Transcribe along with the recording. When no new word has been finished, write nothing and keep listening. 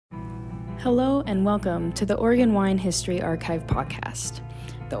Hello and welcome to the Oregon Wine History Archive podcast.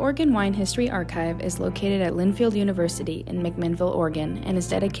 The Oregon Wine History Archive is located at Linfield University in McMinnville, Oregon, and is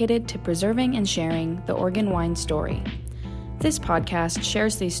dedicated to preserving and sharing the Oregon wine story. This podcast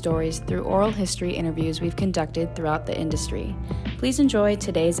shares these stories through oral history interviews we've conducted throughout the industry. Please enjoy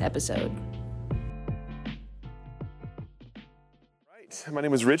today's episode. My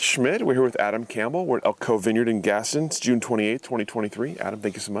name is Rich Schmidt. We're here with Adam Campbell. We're at Elk Cove Vineyard in Gaston. It's June 28th, 2023. Adam,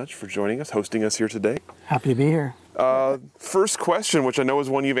 thank you so much for joining us, hosting us here today. Happy to be here. First question, which I know is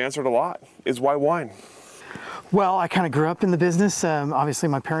one you've answered a lot, is why wine? Well, I kind of grew up in the business. Obviously,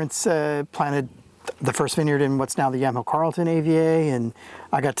 my parents planted the first vineyard in what's now the Yamhill Carlton AVA, and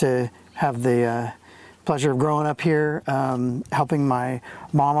I got to have the pleasure of growing up here, helping my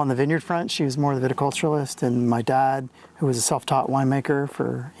mom on the vineyard front. She was more the viticulturalist, and my dad, who was a self-taught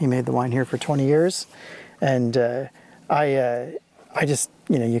winemaker, he made the wine here for 20 years. And I just,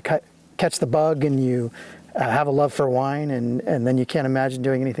 you catch the bug and you have a love for wine, and then you can't imagine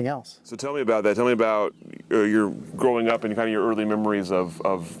doing anything else. So tell me about that. Tell me about your growing up and kind of your early memories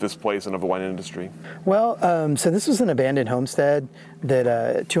of this place and of the wine industry. Well, so this was an abandoned homestead,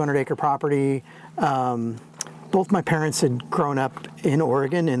 that 200-acre property. Both my parents had grown up in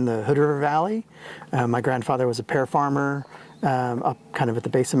Oregon in the Hood River Valley. My grandfather was a pear farmer up kind of at the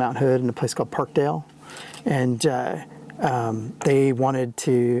base of Mount Hood in a place called Parkdale. And they wanted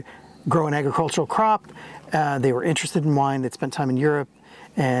to grow an agricultural crop. They were interested in wine. They'd spent time in Europe.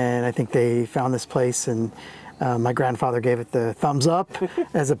 And I think they found this place, and my grandfather gave it the thumbs up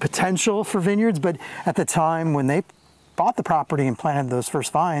as a potential for vineyards. But at the time when they bought the property and planted those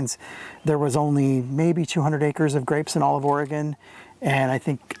first vines, there was only maybe 200 acres of grapes in all of Oregon. And I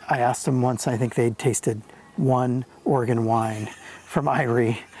think I asked them once, I think they'd tasted one Oregon wine from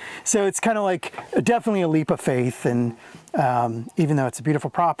Irie. So it's kind of like definitely a leap of faith. And even though it's a beautiful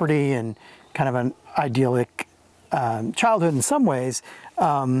property and kind of an idyllic childhood in some ways,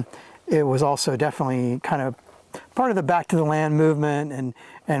 it was also definitely kind of part of the back to the land movement.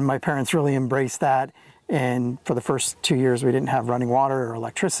 And my parents really embraced that. And for the first 2 years, we didn't have running water or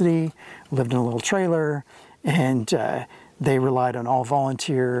electricity. We lived in a little trailer, and they relied on all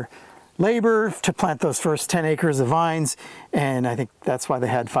volunteer labor to plant those first 10 acres of vines. And I think that's why they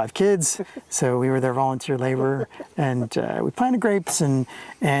had 5 kids. So we were their volunteer labor, and we planted grapes. And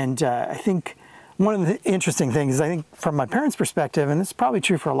I think one of the interesting things is, I think from my parents' perspective, and this is probably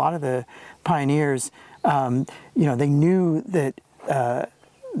true for a lot of the pioneers, they knew that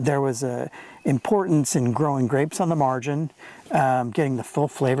there was a importance in growing grapes on the margin, getting the full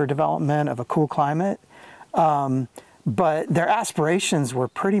flavor development of a cool climate. But their aspirations were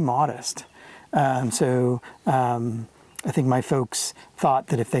pretty modest. So I think my folks thought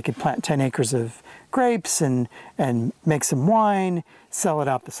that if they could plant 10 acres of grapes and make some wine, sell it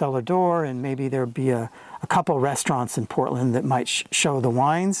out the cellar door, and maybe there would be a couple restaurants in Portland that might show the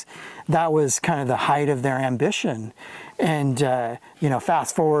wines, that was kind of the height of their ambition. And,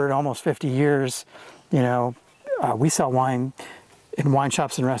 fast forward almost 50 years, we sell wine in wine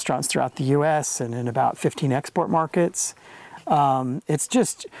shops and restaurants throughout the U.S. and in about 15 export markets. It's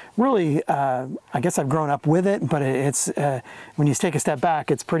just really, I guess I've grown up with it, but it's when you take a step back,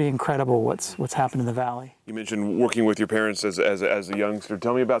 it's pretty incredible what's happened in the valley. You mentioned working with your parents as a youngster.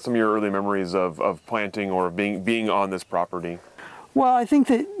 Tell me about some of your early memories of planting or being on this property. Well, I think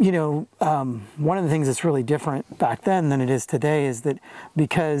that, one of the things that's really different back then than it is today is that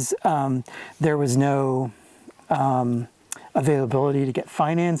because there was no availability to get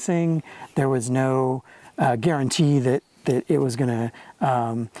financing, there was no guarantee that it was going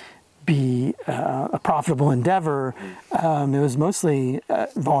to be a profitable endeavor. It was mostly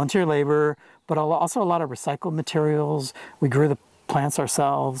volunteer labor, but also a lot of recycled materials. We grew the plants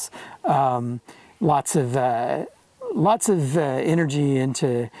ourselves. Lots of energy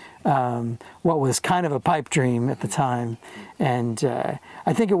into what was kind of a pipe dream at the time. And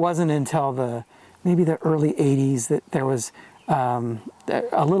I think it wasn't until maybe the early 80s that there was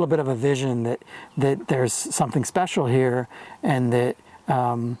a little bit of a vision that there's something special here, and that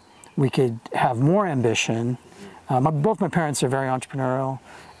we could have more ambition. Both my parents are very entrepreneurial,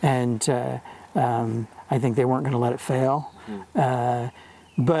 and I think they weren't going to let it fail.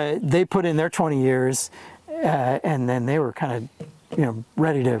 But they put in their 20 years, and then they were kind of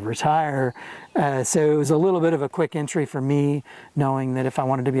ready to retire. So it was a little bit of a quick entry for me, knowing that if I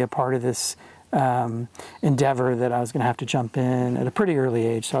wanted to be a part of this endeavor, that I was going to have to jump in at a pretty early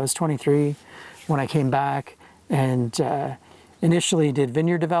age. So I was 23 when I came back, and initially did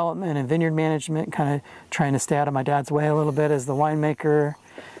vineyard development and vineyard management, kind of trying to stay out of my dad's way a little bit as the winemaker.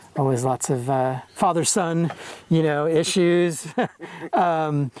 always lots of father-son, issues.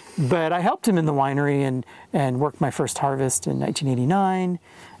 But I helped him in the winery and worked my first harvest in 1989,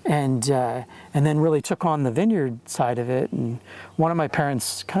 and then really took on the vineyard side of it. And one of my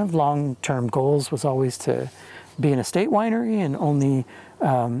parents' kind of long-term goals was always to be an estate winery and only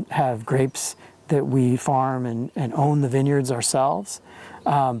have grapes that we farm and own the vineyards ourselves.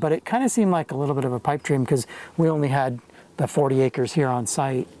 But it kind of seemed like a little bit of a pipe dream because we only had the 40 acres here on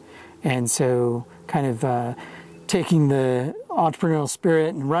site. And so kind of taking the entrepreneurial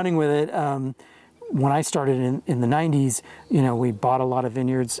spirit and running with it, when I started in the 90s, we bought a lot of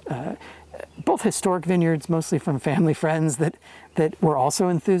vineyards, both historic vineyards, mostly from family friends that were also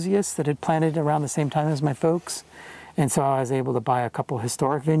enthusiasts that had planted around the same time as my folks. And so I was able to buy a couple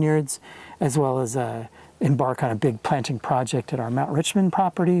historic vineyards, as well as embark on a big planting project at our Mount Richmond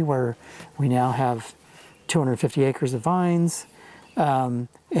property, where we now have 250 acres of vines.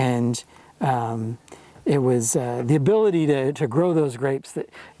 It was the ability to grow those grapes that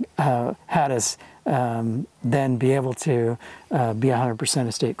had us then be able to be 100%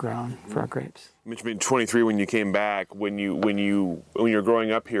 estate grown for our grapes. You mentioned 23 when you came back. When you were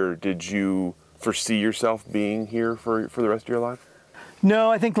growing up here, did you foresee yourself being here for the rest of your life?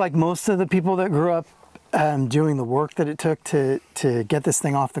 No, I think like most of the people that grew up doing the work that it took to get this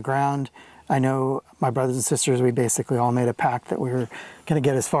thing off the ground, I know my brothers and sisters, we basically all made a pact that we were going to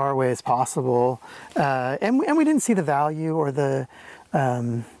get as far away as possible. And we didn't see the value or the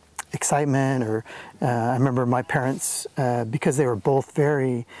excitement. Or I remember my parents, because they were both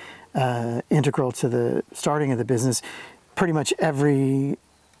very integral to the starting of the business, pretty much every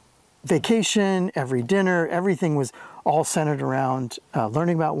vacation, every dinner, everything was all centered around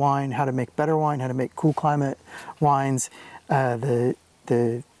learning about wine, how to make better wine, how to make cool climate wines. The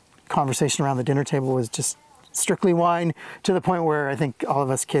conversation around the dinner table was just strictly wine, to the point where I think all of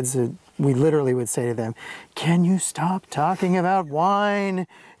us kids, we literally would say to them, "Can you stop talking about wine?"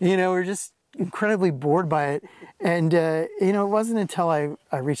 We're just incredibly bored by it. And it wasn't until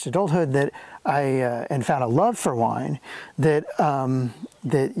I reached adulthood that and found a love for wine that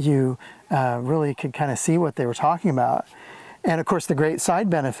you really could kind of see what they were talking about. And of course, the great side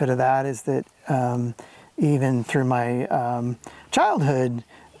benefit of that is that even through my childhood,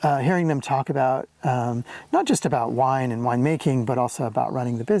 hearing them talk about not just about wine and winemaking, but also about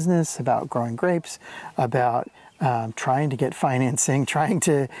running the business, about growing grapes, about trying to get financing, trying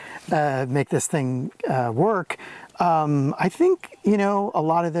to make this thing work. I think a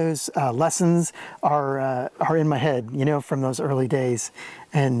lot of those lessons are in my head, from those early days,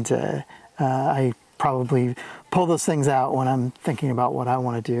 and I probably pull those things out when I'm thinking about what I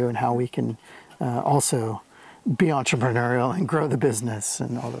want to do and how we can also be entrepreneurial and grow the business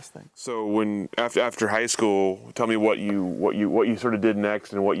and all those things. So when after high school, tell me what you sort of did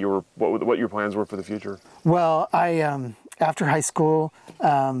next and what your plans were for the future. Well, I after high school,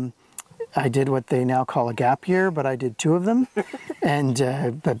 I did what they now call a gap year, but I did 2 of them, and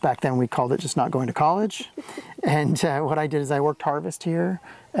but back then we called it just not going to college. And what I did is I worked harvest here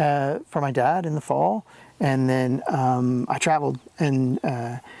for my dad in the fall, and then I traveled and.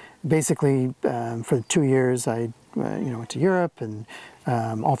 Basically, for 2 years, I went to Europe and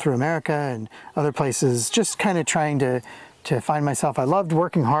all through America and other places, just kind of trying to find myself. I loved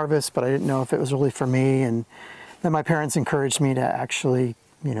working harvest, but I didn't know if it was really for me. And then my parents encouraged me to actually,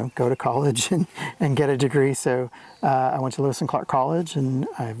 go to college and get a degree. So I went to Lewis and Clark College, and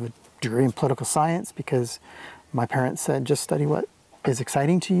I have a degree in political science because my parents said, just study what is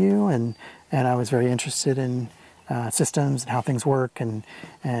exciting to you. And I was very interested in systems and how things work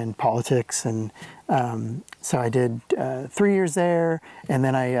and politics, and so I did 3 years there, and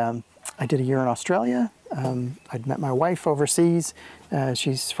then I did a year in Australia. I'd met my wife overseas.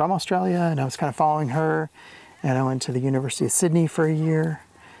 She's from Australia, and I was kind of following her, and I went to the University of Sydney for a year,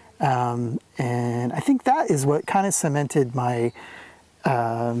 and I think that is what kind of cemented my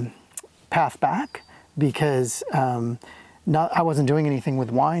path back, because I wasn't doing anything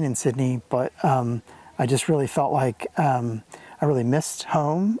with wine in Sydney, but I just really felt like I really missed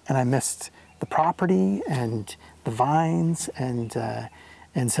home, and I missed the property and the vines, and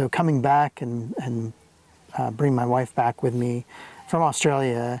so coming back and bring my wife back with me from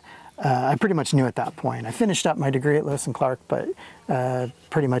Australia, I pretty much knew at that point. I finished up my degree at Lewis and Clark, but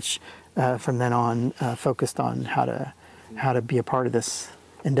pretty much from then on focused on how to be a part of this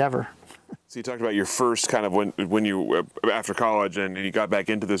endeavor. So you talked about your first kind of when you after college and you got back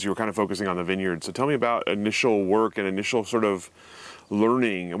into this, you were kind of focusing on the vineyard. So tell me about initial work and initial sort of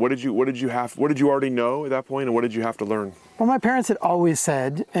learning. What did you already know at that point, and what did you have to learn? Well, my parents had always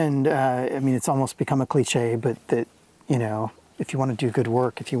said, and I mean, it's almost become a cliche, but that if you want to do good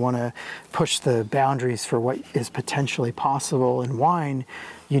work, if you want to push the boundaries for what is potentially possible in wine,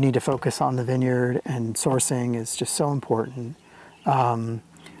 you need to focus on the vineyard, and sourcing is just so important.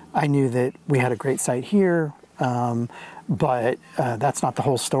 I knew that we had a great site here, but that's not the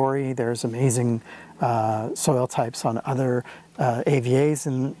whole story. There's amazing soil types on other AVAs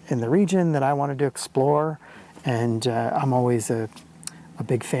in the region that I wanted to explore, and I'm always a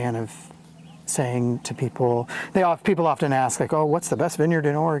big fan of saying to people, people often ask, like, oh, what's the best vineyard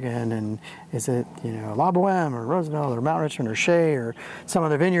in Oregon? And is it, La Boheme or Roosevelt or Mount Richmond or Shea or some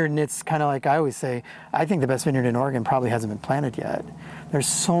other vineyard? And it's kind of like I always say, I think the best vineyard in Oregon probably hasn't been planted yet. There's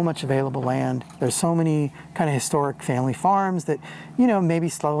so much available land. There's so many kind of historic family farms that, maybe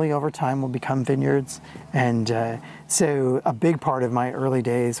slowly over time will become vineyards. And so a big part of my early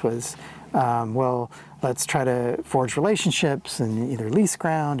days was, let's try to forge relationships and either lease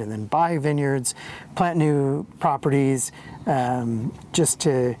ground and then buy vineyards, plant new properties, just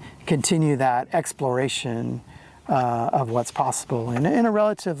to continue that exploration of what's possible in a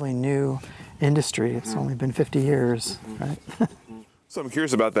relatively new industry. It's only been 50 years, right? So I'm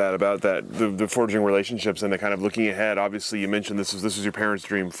curious about that, the forging relationships and the kind of looking ahead. Obviously, you mentioned this was your parents'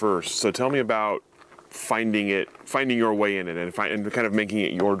 dream first. So tell me about finding your way in it and kind of making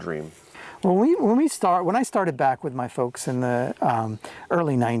it your dream. Well, when I started back with my folks in the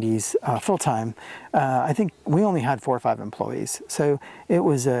early 90s, full time, I think we only had 4 or 5 employees. So it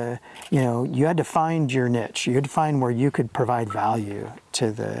was you had to find your niche. You had to find where you could provide value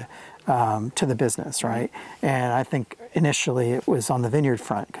to the business, right? And I think initially it was on the vineyard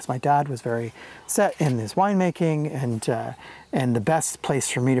front because my dad was very set in his winemaking, and the best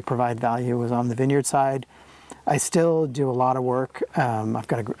place for me to provide value was on the vineyard side. I still do a lot of work. I've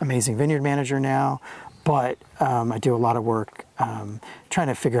got an amazing vineyard manager now, but I do a lot of work trying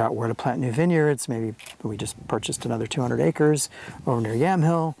to figure out where to plant new vineyards. Maybe we just purchased another 200 acres over near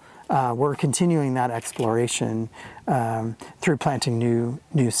Yamhill. We're continuing that exploration through planting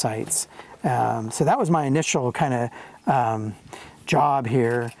new sites. So that was my initial kind of job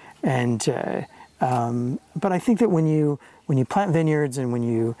here, and but I think that when you plant vineyards and when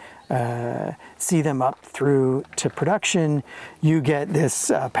you see them up through to production, you get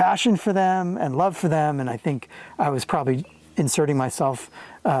this passion for them and love for them. And I think I was probably inserting myself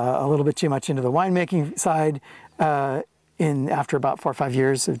a little bit too much into the winemaking side after about 4 or 5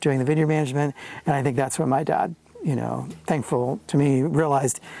 years of doing the vineyard management. And I think that's when my dad, thankful to me,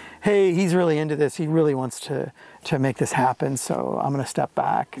 realized, hey, he's really into this. He really wants to make this happen. So I'm going to step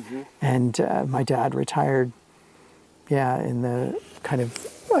back. Mm-hmm. And my dad retired, in the kind of,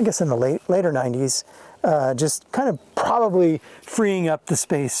 I guess in the later 90s, just kind of probably freeing up the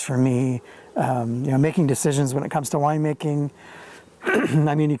space for me, making decisions when it comes to winemaking.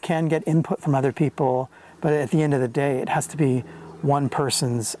 I mean, you can get input from other people, but at the end of the day, it has to be one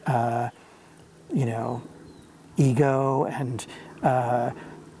person's, ego and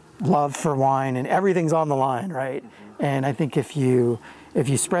love for wine, and everything's on the line, right? And I think if you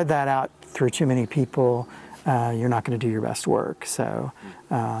spread that out through too many people, you're not going to do your best work. So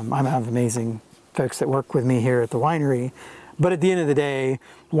I have amazing folks that work with me here at the winery, but at the end of the day,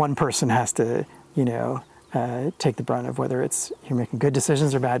 one person has to, take the brunt of whether it's you're making good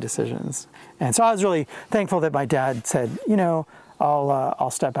decisions or bad decisions. And so I was really thankful that my dad said,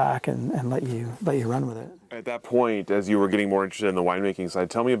 I'll step back and let you run with it. At that point, as you were getting more interested in the winemaking side,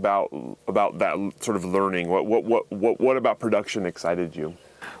 tell me about that sort of learning. What about production excited you?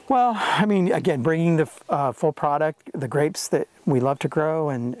 Well, I mean, again, bringing the full product, the grapes that we love to grow,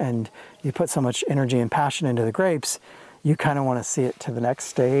 and you put so much energy and passion into the grapes, you kind of want to see it to the next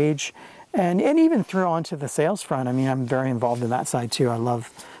stage. And even through onto the sales front, I mean, I'm very involved in that side too. I love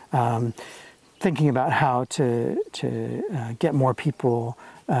thinking about how to get more people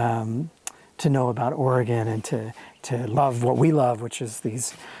to know about Oregon and to love what we love, which is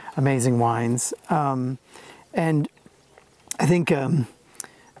these amazing wines. And I think,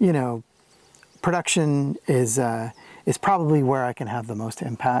 production is probably where I can have the most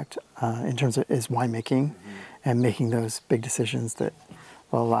impact in terms of is winemaking and making those big decisions that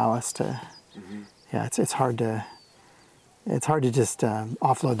will allow us to. It's hard to just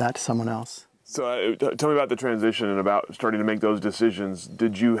offload that to someone else. So tell me about the transition and about starting to make those decisions.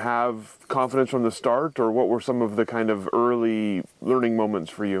 Did you have confidence from the start, or what were some of the kind of early learning moments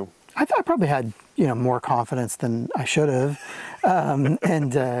for you? I thought I probably had, more confidence than I should have.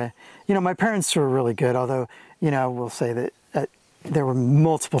 My parents were really good, although, we'll say that there were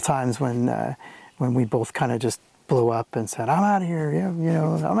multiple times when we both kind of just blew up and said, I'm out of here,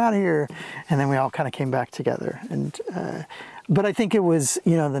 I'm out of here. And then we all kind of came back together. But I think it was,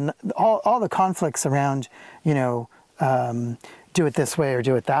 all the conflicts around, do it this way or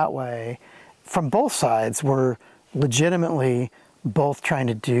do it that way. From both sides, we're legitimately both trying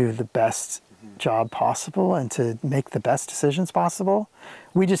to do the best job possible and to make the best decisions possible.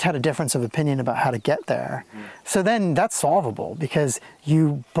 We just had a difference of opinion about how to get there. So then that's solvable because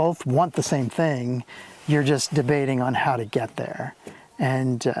you both want the same thing. You're just debating on how to get there.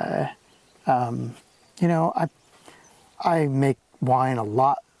 And, you know, I make wine a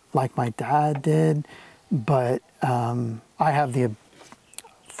lot like my dad did, but I have the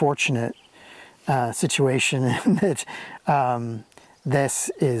fortunate situation that this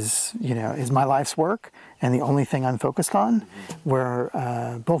is, you know, is my life's work and the only thing I'm focused on, where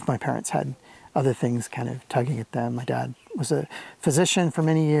both my parents had other things kind of tugging at them. My dad was a physician for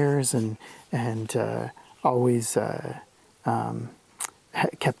many years and always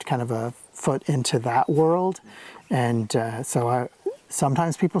kept kind of a foot into that world. And so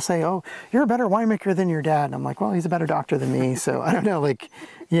sometimes people say, oh, you're a better winemaker than your dad. And I'm like, well, he's a better doctor than me. So I don't know, like,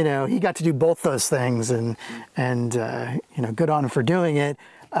 you know, he got to do both those things and you know, good on him for doing it.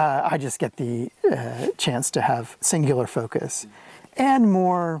 I just get the chance to have singular focus and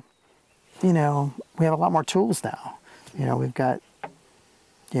more, you know, we have a lot more tools now. You know, we've got,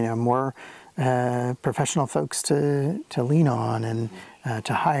 you know, more professional folks to lean on and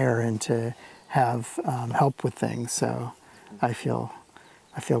to hire and to have help with things. So I feel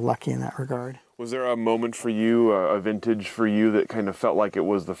lucky in that regard. Was there a moment for you, a vintage for you that kind of felt like it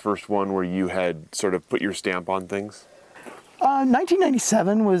was the first one where you had sort of put your stamp on things?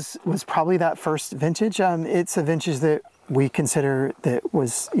 1997 was probably that first vintage. It's a vintage that we consider that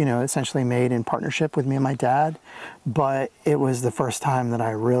was, you know, essentially made in partnership with me and my dad, but it was the first time that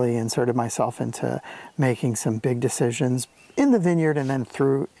I really inserted myself into making some big decisions in the vineyard and then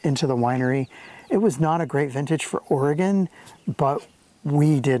through into the winery. It was not a great vintage for Oregon, but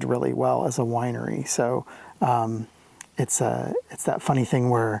we did really well as a winery. So it's that funny thing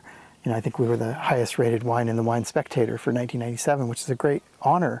where, you know, I think we were the highest rated wine in the Wine Spectator for 1997, which is a great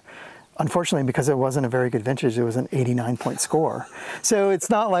honor. Unfortunately, because it wasn't a very good vintage, it was an 89-point score. So it's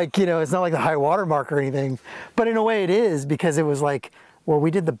not like, you know, it's not like the high water mark or anything, but in a way it is, because it was like, well,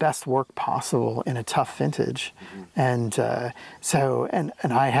 we did the best work possible in a tough vintage. And so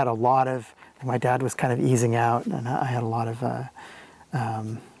I had a lot of, my dad was kind of easing out, and I had a lot of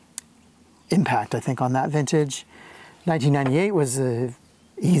impact, I think, on that vintage. 1998 was a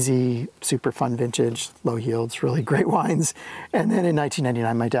easy, super fun vintage, low yields, really great wines. And then in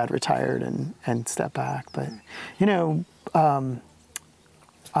 1999, my dad retired and stepped back. But, you know, I'm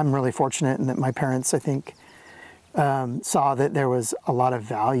really fortunate in that my parents, I think, saw that there was a lot of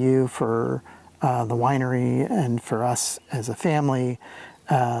value for the winery and for us as a family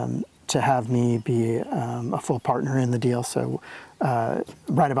to have me be a full partner in the deal. So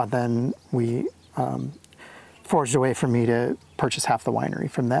right about then, we forged a way for me to purchase half the winery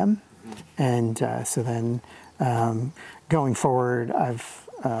from them. And so then going forward, I've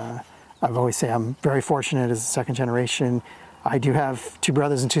always say I'm very fortunate as a second generation. I do have 2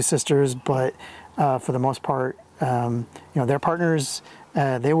 brothers and 2 sisters, but for the most part, you know, they're partners.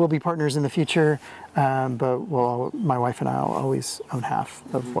 They will be partners in the future, but my wife and I will always own half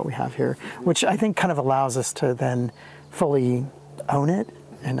of what we have here, which I think kind of allows us to then fully own it.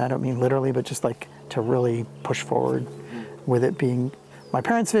 And I don't mean literally, but just like to really push forward with it being my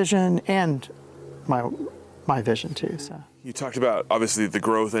parents' vision and my vision too. So you talked about obviously the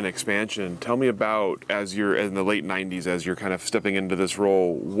growth and expansion. Tell me about, as you're in the late 90s, as you're kind of stepping into this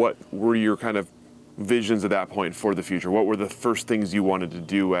role, what were your kind of visions at that point for the future? What were the first things you wanted to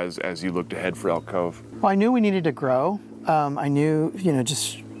do as you looked ahead for Elk Cove? Well, I knew we needed to grow. I knew, you know,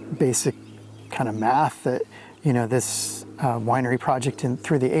 just basic kind of math that, you know, this winery project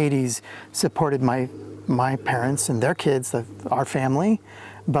through the 80s supported my parents and their kids, our family,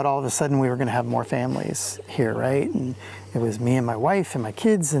 but all of a sudden we were going to have more families here, right? And it was me and my wife and my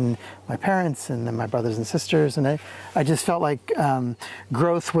kids and my parents and then my brothers and sisters, and I just felt like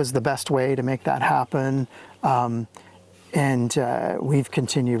growth was the best way to make that happen. And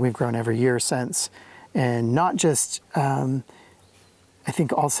we've grown every year since, and not just, I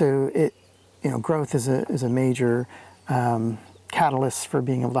think also you know, growth is a major catalyst for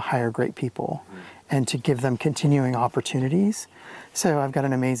being able to hire great people and to give them continuing opportunities. So I've got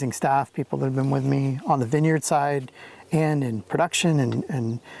an amazing staff, people that have been with me on the vineyard side and in production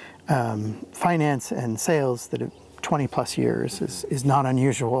and finance and sales that have 20 plus years is not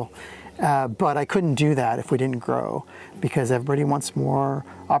unusual. But I couldn't do that if we didn't grow, because everybody wants more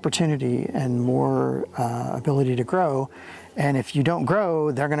opportunity and more ability to grow. And if you don't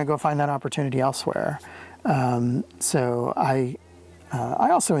grow, they're going to go find that opportunity elsewhere. So I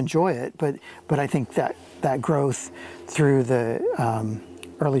also enjoy it, but I think that that growth through the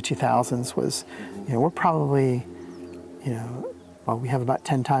early 2000s was, we're probably, we have about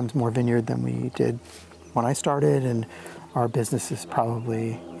 10 times more vineyard than we did when I started, and our business is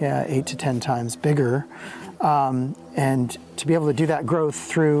probably 8 to 10 times bigger. And to be able to do that growth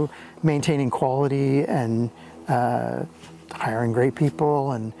through maintaining quality and hiring great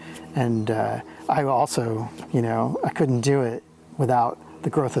people, and I also, I couldn't do it without the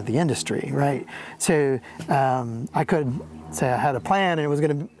growth of the industry, right? So I could say I had a plan and it was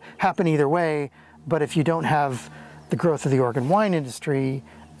going to happen either way, but if you don't have the growth of the Oregon wine industry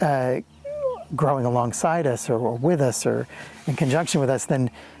growing alongside us or with us or in conjunction with us,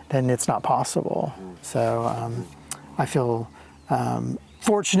 then it's not possible. So I feel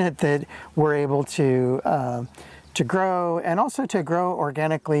fortunate that we're able to grow, and also to grow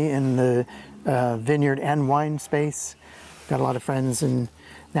organically in the vineyard and wine space. Got a lot of friends in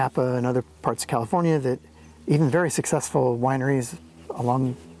Napa and other parts of California that even very successful wineries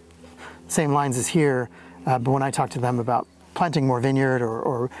along the same lines as here. But when I talk to them about planting more vineyard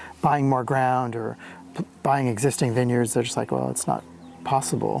or buying more ground or buying existing vineyards, they're just like, well, it's not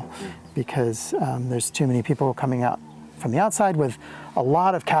possible because there's too many people coming out from the outside with a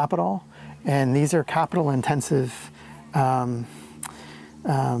lot of capital, and these are capital intensive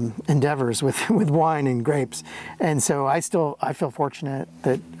endeavors with wine and grapes. And so I feel fortunate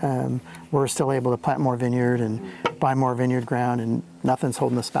that we're still able to plant more vineyard and buy more vineyard ground, and nothing's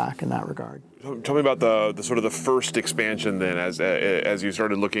holding us back in that regard. Tell me about the sort of the first expansion then, as you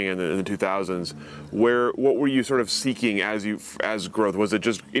started looking in the 2000s. What were you sort of seeking as growth? Was it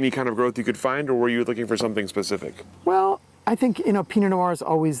just any kind of growth you could find, or were you looking for something specific? Well, I think Pinot Noir is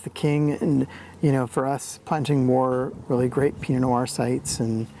always the king, and for us, planting more really great Pinot Noir sites,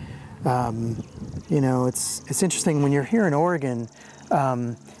 and it's interesting when you're here in Oregon,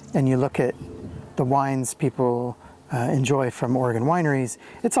 and you look at the wines people enjoy from Oregon wineries.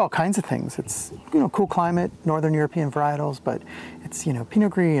 It's all kinds of things. It's cool climate, Northern European varietals, but it's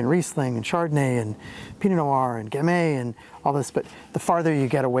Pinot Gris and Riesling and Chardonnay and Pinot Noir and Gamay and all this. But the farther you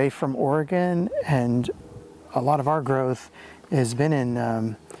get away from Oregon, and a lot of our growth has been in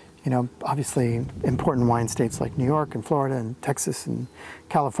obviously important wine states like New York and Florida and Texas and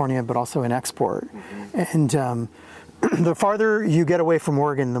California, but also in export. And the farther you get away from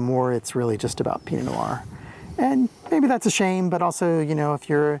Oregon, the more it's really just about Pinot Noir. And maybe that's a shame, but also, if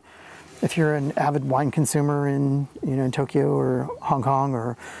you're an avid wine consumer in Tokyo or Hong Kong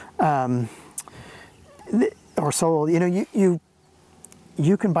or Seoul, you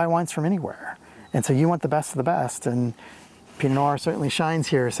can buy wines from anywhere, and so you want the best of the best, and Pinot Noir certainly shines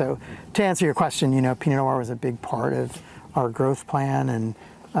here. So to answer your question, Pinot Noir was a big part of our growth plan,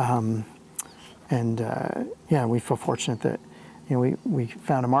 and we feel fortunate that we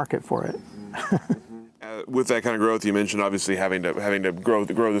found a market for it. With that kind of growth, you mentioned obviously having to grow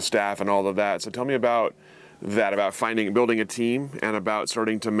the staff and all of that. So tell me about that, about building a team, and about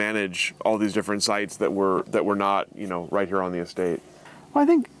starting to manage all these different sites that were not right here on the estate. Well, I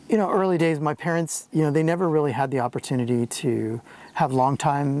think early days, my parents they never really had the opportunity to have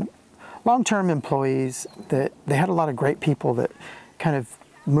long-term employees. That they had a lot of great people that kind of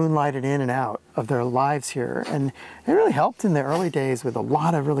moonlighted in and out of their lives here, and it really helped in the early days with a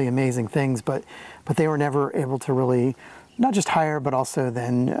lot of really amazing things, but they were never able to really not just hire, but also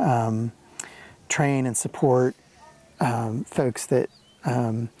then train and support folks that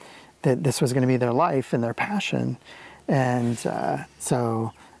this was going to be their life and their passion. And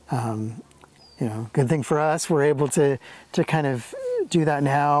so good thing for us, we're able to kind of do that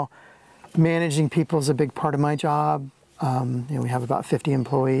now. Managing people is a big part of my job. We have about 50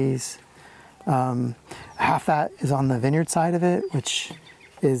 employees. Half that is on the vineyard side of it, which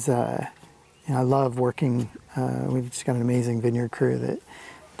is, I love working. We've just got an amazing vineyard crew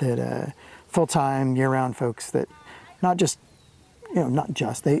that full-time, year-round folks that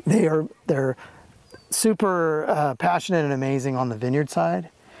they're super passionate and amazing on the vineyard side,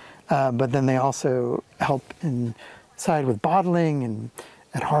 but then they also help inside with bottling and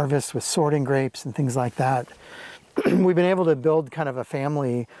at harvest with sorting grapes and things like that. We've been able to build kind of a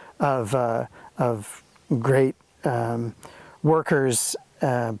family of great workers,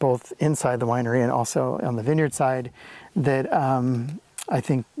 both inside the winery and also on the vineyard side, that I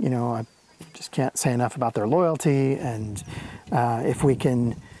think, I just can't say enough about their loyalty. And if we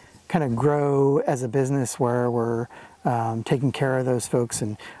can kind of grow as a business where we're taking care of those folks,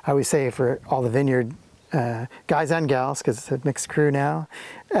 and I always say for all the vineyard guys and gals, because it's a mixed crew now,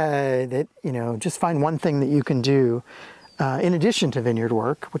 that just find one thing that you can do in addition to vineyard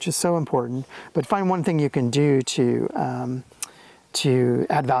work, which is so important, but find one thing you can do to to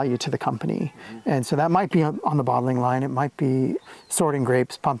add value to the company. And so that might be on the bottling line. It might be sorting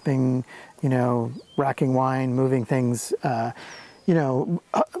grapes, pumping, racking wine, moving things,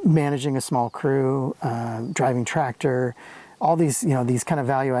 managing a small crew, driving tractor, all these, these kind of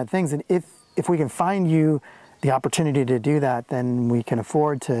value add things. And if we can find you the opportunity to do that, then we can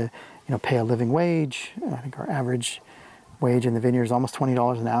afford to, pay a living wage. I think our average wage in the vineyard is almost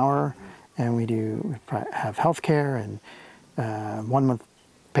 $20 an hour. And we have health care and 1 month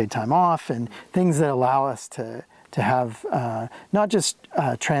paid time off and things that allow us to have not just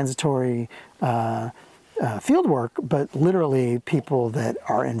transitory field work, but literally people that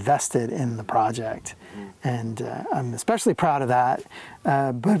are invested in the project. And I'm especially proud of that.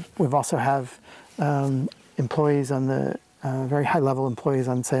 But we've also have employees on the very high level employees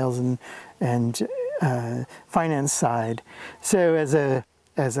on sales and finance side. So as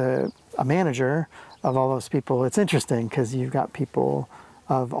a manager of all those people, it's interesting because you've got people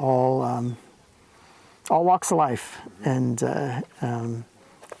of all walks of life, and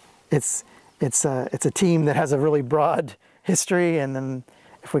it's a team that has a really broad history. And then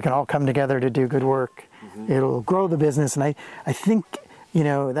if we can all come together to do good work, it'll grow the business. And I think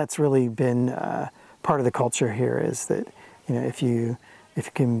that's really been part of the culture here, is that if you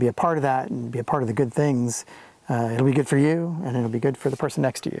can be a part of that and be a part of the good things, it'll be good for you and it'll be good for the person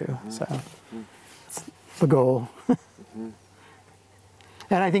next to you. So it's the goal.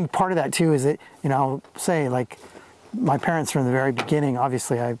 And I think part of that too is that, I'll say, like, my parents from the very beginning,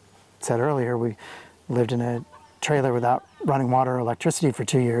 obviously I said earlier, we lived in a trailer without running water or electricity for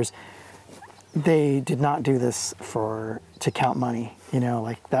 2 years. They did not do this to count money,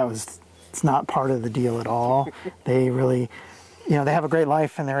 it's not part of the deal at all. They really, they have a great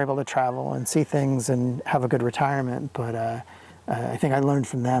life and they're able to travel and see things and have a good retirement. But I think I learned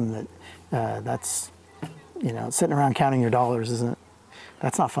from them that that's, sitting around counting your dollars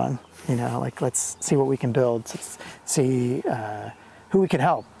that's not fun. Let's see what we can build. Let's see who we can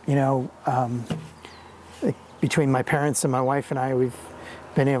help. Between my parents and my wife and I, we've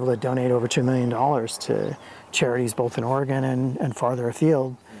been able to donate over $2 million to charities both in Oregon and farther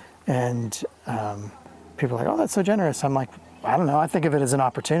afield. And people are like, oh, that's so generous. I'm like, I don't know. I think of it as an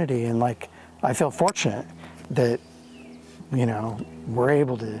opportunity. And I feel fortunate that, we're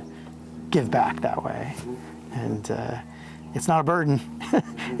able to give back that way. And it's not a burden.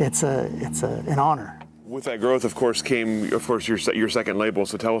 It's an honor. With that growth, of course, came your second label.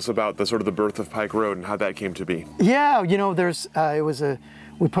 So tell us about the birth of Pike Road and how that came to be. Yeah,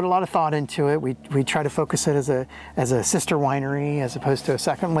 we put a lot of thought into it. We try to focus it as a sister winery as opposed to a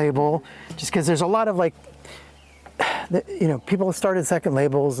second label, just because there's a lot of people have started second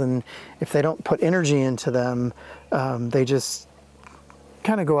labels, and if they don't put energy into them, they just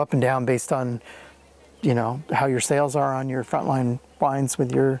kind of go up and down based on how your sales are on your frontline wines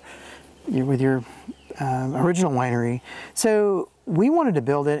with your original winery. So we wanted to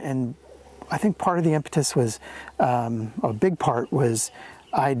build it, and I think part of the impetus was, a big part was,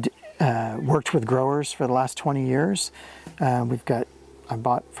 I'd worked with growers for the last 20 years. I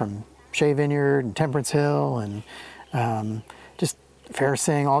bought from Shea Vineyard and Temperance Hill and just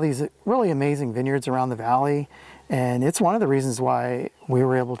Fair-Sing, all these really amazing vineyards around the valley. And it's one of the reasons why we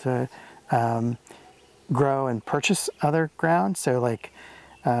were able to grow and purchase other ground. So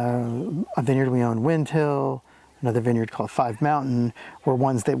a vineyard we own, Wind Hill, another vineyard called Five Mountain, were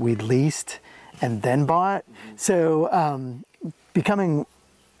ones that we'd leased and then bought. So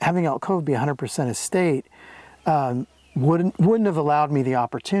having Elk Cove be 100% estate wouldn't have allowed me the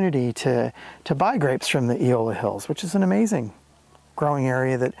opportunity to buy grapes from the Eola Hills, which is an amazing growing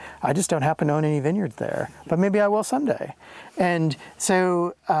area that I just don't happen to own any vineyards there, but maybe I will someday. And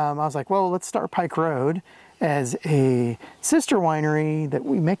so I was like, well, let's start Pike Road as a sister winery that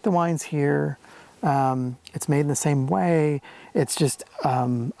we make the wines here. It's made in the same way. It's just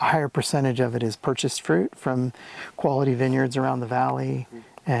a higher percentage of it is purchased fruit from quality vineyards around the valley.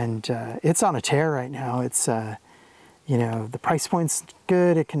 And it's on a tear right now. It's, the price point's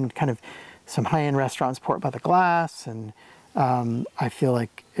good. It can some high-end restaurants pour it by the glass. And I feel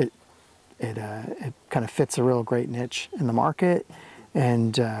like it kind of fits a real great niche in the market.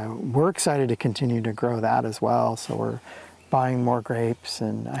 And we're excited to continue to grow that as well. So we're buying more grapes,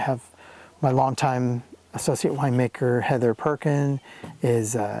 and I have my longtime associate winemaker, Heather Perkin,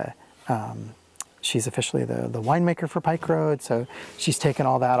 she's officially the winemaker for Pike Road. So she's taken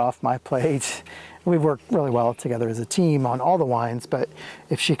all that off my plate. We've worked really well together as a team on all the wines, but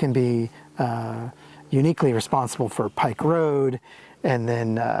if she can be uniquely responsible for Pike Road, and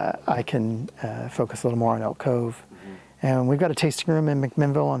then I can focus a little more on Elk Cove. And we've got a tasting room in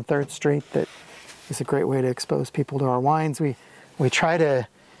McMinnville on 3rd Street that is a great way to expose people to our wines. We we try to,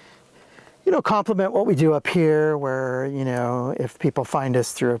 complement what we do up here, where, if people find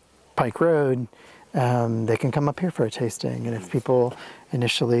us through Pike Road, they can come up here for a tasting. And if people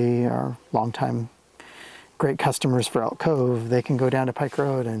initially are longtime great customers for Elk Cove, they can go down to Pike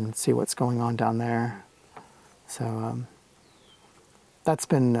Road and see what's going on down there. So that's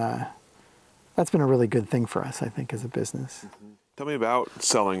been a really good thing for us, I think, as a business. Tell me about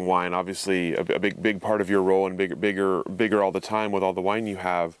selling wine. Obviously, a big part of your role, and bigger all the time with all the wine you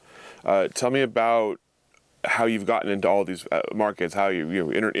have. Tell me about how you've gotten into all these markets, how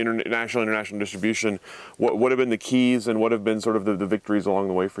international distribution. What have been the keys, and what have been sort of the victories along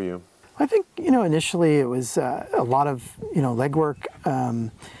the way for you? I think, initially it was a lot of, legwork.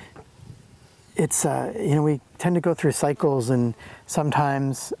 It's, we tend to go through cycles, and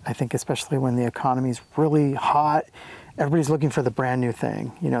sometimes I think, especially when the economy's really hot, everybody's looking for the brand new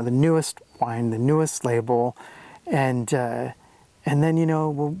thing, the newest wine, the newest label. And then,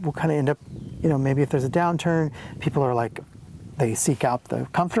 we'll kind of end up, maybe if there's a downturn, people are like, they seek out the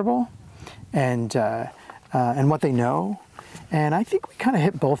comfortable and what they know. And I think we kind of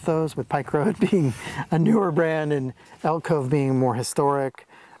hit both those, with Pike Road being a newer brand and Elk Cove being more historic.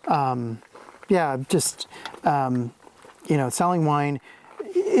 Selling wine,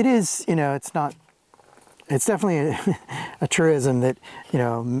 it is, it's definitely a truism that,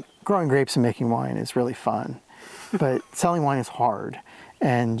 growing grapes and making wine is really fun. But selling wine is hard,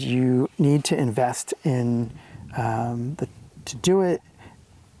 and you need to invest in to do it.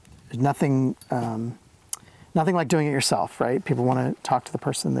 Nothing like doing it yourself, right? People want to talk to the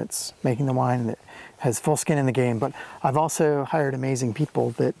person that's making the wine and that has full skin in the game. But I've also hired amazing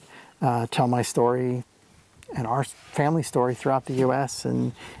people that tell my story and our family story throughout the U.S.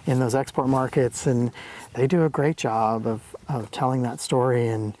 and in those export markets, and they do a great job of telling that story.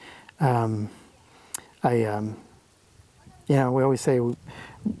 And we always say we're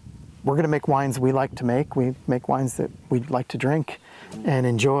going to make wines we like to make. We make wines that we like to drink and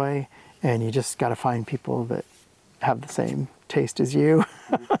enjoy, and you just got to find people that have the same taste as you.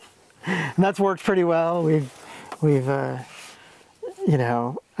 And that's worked pretty well. We've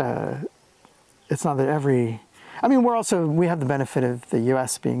it's not that we have the benefit of the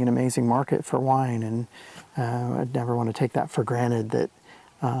U.S. being an amazing market for wine, and I'd never want to take that for granted. That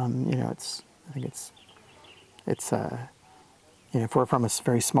if we're from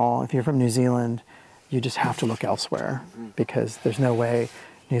if you're from New Zealand, you just have to look elsewhere, because there's no way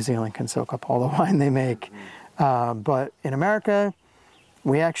New Zealand can soak up all the wine they make. But in America,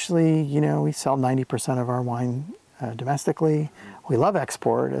 we actually, we sell 90% of our wine domestically. We love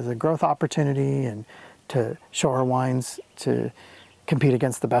export as a growth opportunity and to show our wines to compete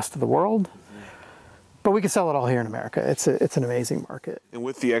against the best of the world. But we can sell it all here in America. It's an amazing market. And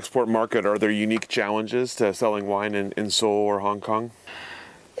with the export market, are there unique challenges to selling wine in Seoul or Hong Kong?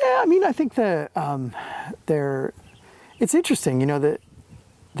 Yeah, I think it's interesting, that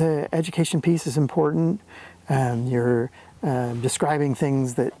the education piece is important. You're describing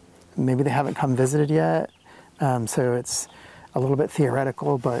things that maybe they haven't come visited yet. So it's a little bit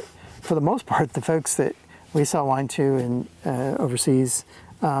theoretical, but for the most part, the folks that we sell wine to in overseas,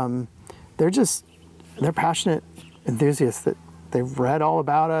 they're passionate enthusiasts that they've read all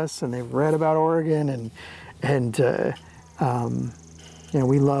about us, and they've read about Oregon, and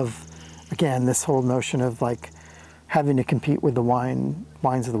we love, again, this whole notion of like having to compete with the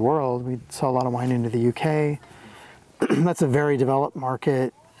wines of the world. We sell a lot of wine into the UK. That's a very developed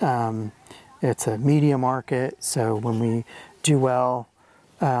market. It's a media market, so when we do well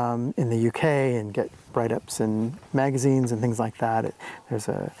in the UK and get write-ups in magazines and things like that, there's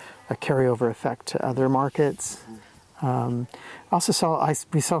a carryover effect to other markets. We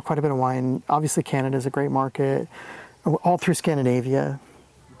sell quite a bit of wine. Obviously, Canada's a great market, all through Scandinavia,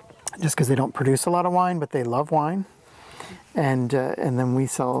 just because they don't produce a lot of wine, but they love wine. And then we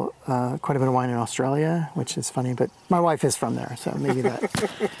sell quite a bit of wine in Australia, which is funny, but my wife is from there, so maybe that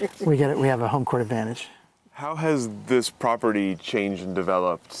we have a home court advantage. How has this property changed and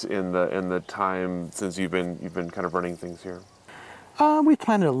developed in the time since you've been kind of running things here? We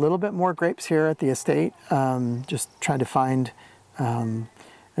planted a little bit more grapes here at the estate. Just trying to find.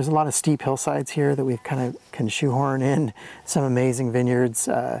 There's a lot of steep hillsides here that we kind of can shoehorn in some amazing vineyards.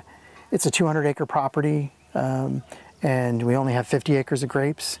 It's a 200-acre property, and we only have 50 acres of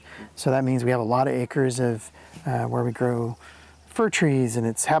grapes. So that means we have a lot of acres of where we grow fir trees, and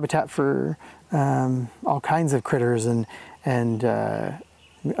it's habitat for all kinds of critters and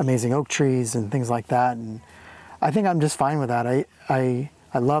amazing oak trees and things like that. And I think I'm just fine with that. I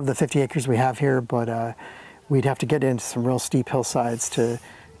love the 50 acres we have here, but we'd have to get into some real steep hillsides to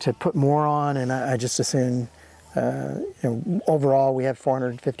put more on, and I just assume Overall, we have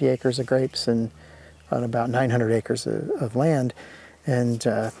 450 acres of grapes and on about 900 acres of land, and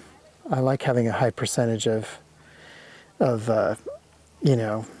I like having a high percentage of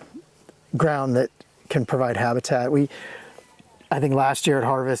ground that can provide habitat. I think last year at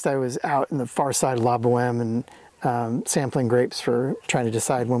harvest, I was out in the far side of La Boheme and sampling grapes for trying to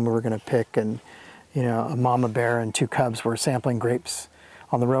decide when we were going to pick, and a mama bear and 2 cubs were sampling grapes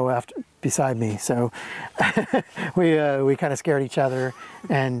on the row beside me. So we kind of scared each other,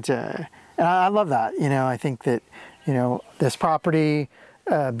 and I love that. I think that this property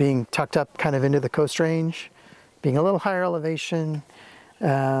being tucked up kind of into the Coast Range, being a little higher elevation,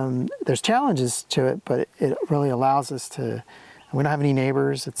 there's challenges to it, but it really allows us to. We don't have any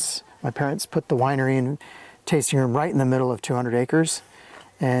neighbors. My parents put the winery and tasting room right in the middle of 200 acres,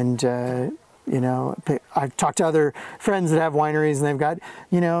 and I've talked to other friends that have wineries, and they've got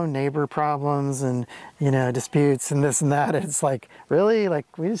neighbor problems and disputes and this and that. And it's like, really,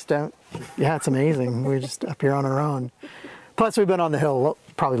 like, we just don't. Yeah, it's amazing. We're just up here on our own. Plus, we've been on the hill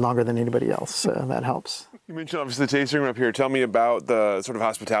probably longer than anybody else, so that helps. You mentioned obviously the tasting room up here. Tell me about the sort of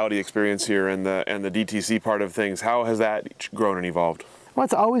hospitality experience here and the DTC part of things. How has that grown and evolved? Well,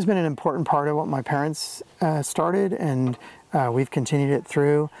 it's always been an important part of what my parents started, and we've continued it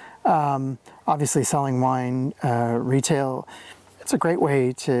through. Obviously, selling wine retail, it's a great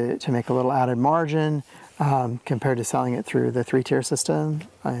way to make a little added margin compared to selling it through the 3-tier system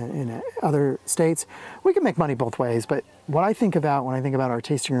in other states. We can make money both ways, but what I think about when I think about our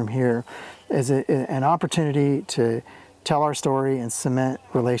tasting room here is an opportunity to tell our story and cement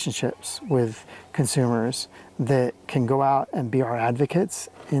relationships with consumers that can go out and be our advocates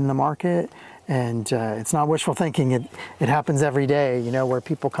in the market. And it's not wishful thinking. It happens every day, where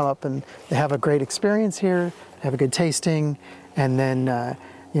people come up and they have a great experience here, they have a good tasting, and then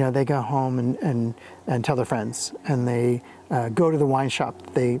they go home and tell their friends, and they go to the wine shop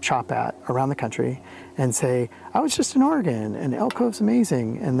they shop at around the country and say, I was just in Oregon and Elk Cove's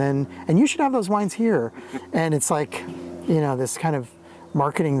amazing, and you should have those wines here. And it's like, this kind of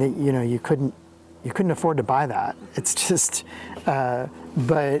marketing that you couldn't afford to buy that. It's just,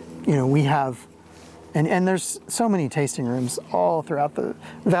 but we have, and there's so many tasting rooms all throughout the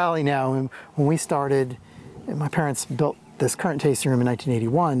valley now. And when we started, and my parents built this current tasting room in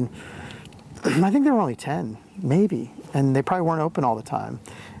 1981, I think there were only 10, maybe, and they probably weren't open all the time.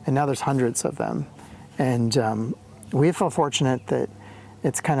 And now there's hundreds of them. And we feel fortunate that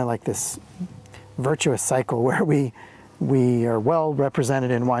it's kind of like this virtuous cycle where we are well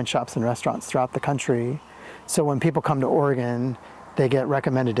represented in wine shops and restaurants throughout the country. So when people come to Oregon, they get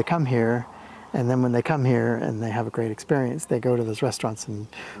recommended to come here. And then when they come here and they have a great experience, they go to those restaurants and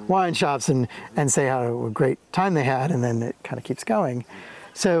wine shops and say how a great time they had, and then it kind of keeps going.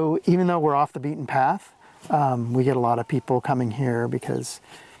 So even though we're off the beaten path, we get a lot of people coming here because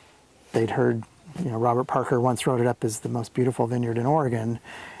they'd heard, Robert Parker once wrote it up as the most beautiful vineyard in Oregon.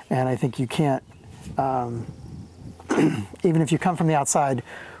 And I think you can't, even if you come from the outside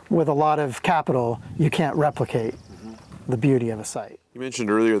with a lot of capital, you can't replicate the beauty of a site. You mentioned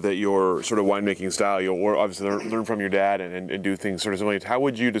earlier that your sort of winemaking style, you'll obviously learn from your dad and do things sort of similarly. How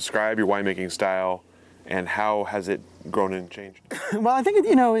would you describe your winemaking style, and how has it grown and changed? Well, I think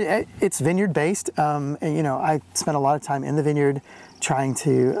it's vineyard based. I spent a lot of time in the vineyard trying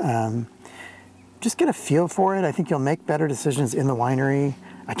to just get a feel for it. I think you'll make better decisions in the winery.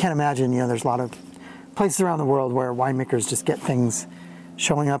 I can't imagine, there's a lot of places around the world where winemakers just get things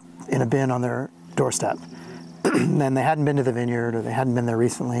showing up in a bin on their doorstep. And they hadn't been to the vineyard, or they hadn't been there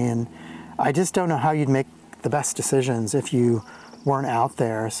recently. And I just don't know how you'd make the best decisions if you weren't out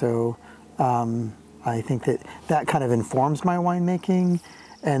there. So I think that kind of informs my winemaking.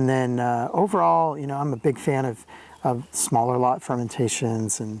 And then overall, I'm a big fan of smaller lot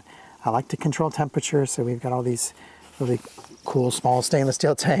fermentations, and I like to control temperature. So we've got all these really cool small stainless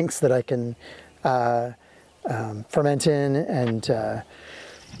steel tanks that I can ferment in. And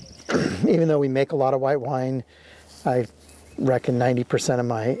even though we make a lot of white wine, I reckon 90% of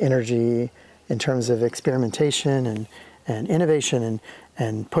my energy in terms of experimentation and innovation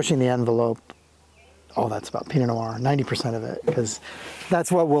and pushing the envelope, all that's about Pinot Noir, 90% of it, because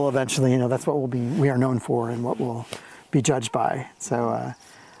that's what we'll eventually, that's what we are known for and what we'll be judged by. So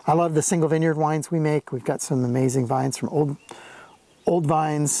I love the single vineyard wines we make. We've got some amazing vines from old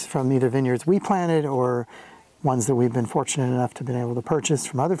vines from either vineyards we planted or ones that we've been fortunate enough to have been able to purchase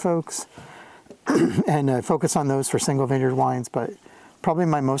from other folks, and focus on those for single vineyard wines. But probably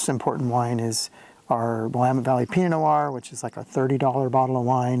my most important wine is our Willamette Valley Pinot Noir, which is like a $30 bottle of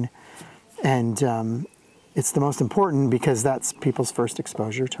wine. And it's the most important because that's people's first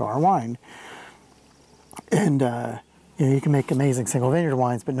exposure to our wine. And you can make amazing single vineyard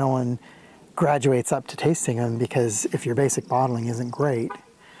wines, but no one graduates up to tasting them, because if your basic bottling isn't great,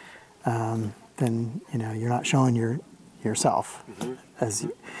 then you're not showing yourself.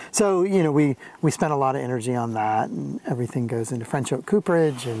 So we spent a lot of energy on that, and everything goes into French oak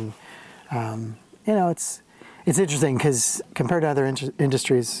cooperage, and it's interesting because compared to other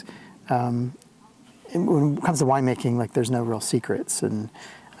industries, when it comes to winemaking, like there's no real secrets, and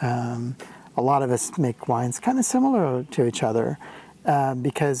a lot of us make wines kind of similar to each other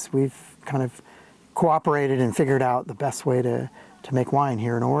because we've kind of cooperated and figured out the best way to make wine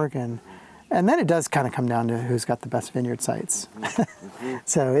here in Oregon. And then it does kind of come down to who's got the best vineyard sites.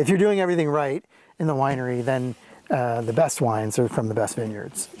 So if you're doing everything right in the winery, then the best wines are from the best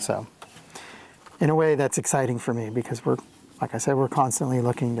vineyards. So in a way, that's exciting for me because like I said, we're constantly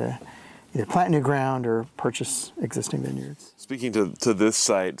looking to either plant new ground or purchase existing vineyards. Speaking to this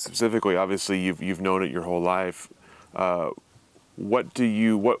site specifically, obviously you've known it your whole life. What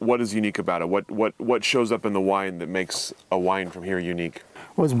is unique about it? What shows up in the wine that makes a wine from here unique?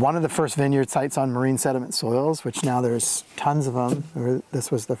 It was one of the first vineyard sites on marine sediment soils, which now there's tons of them. This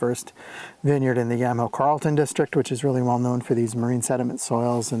was the first vineyard in the Yamhill-Carlton district, which is really well known for these marine sediment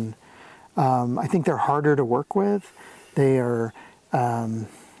soils. And I think they're harder to work with. They're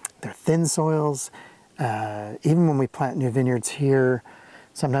thin soils. Even when we plant new vineyards here,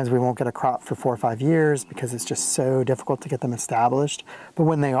 sometimes we won't get a crop for 4 or 5 years because it's just so difficult to get them established. But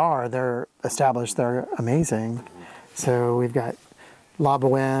when they're established, they're amazing. So we've got La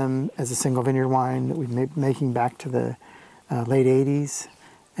Boheme as a single vineyard wine that we've been making back to the late 80s.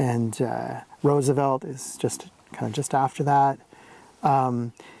 And Roosevelt is just after that.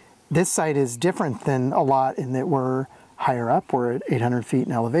 This site is different than a lot in that we're higher up. We're at 800 feet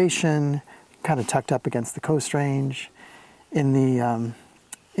in elevation, kind of tucked up against the Coast Range. In the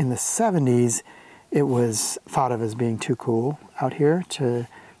 70s, it was thought of as being too cool out here to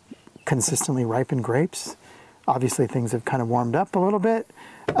consistently ripen grapes. Obviously, things have kind of warmed up a little bit,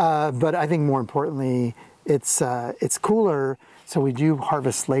 but I think more importantly, it's cooler, so we do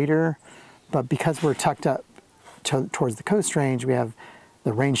harvest later. But because we're tucked up towards the Coast Range, we have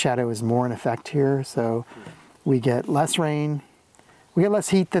the rain shadow is more in effect here, so we get less rain. We get less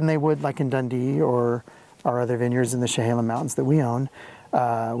heat than they would like in Dundee or our other vineyards in the Chehalem Mountains that we own.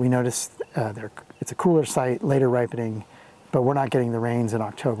 We noticed it's a cooler site, later ripening, but we're not getting the rains in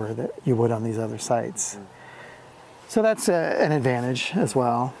October that you would on these other sites. So that's an advantage as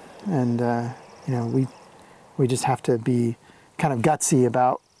well. And we just have to be kind of gutsy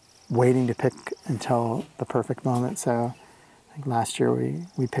about waiting to pick until the perfect moment. So I think last year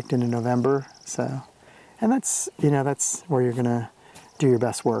we picked in November. So, and that's where you're gonna do your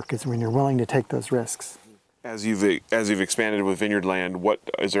best work, is when you're willing to take those risks. As you've expanded with vineyard land, what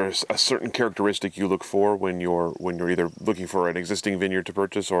is there a certain characteristic you look for when you're either looking for an existing vineyard to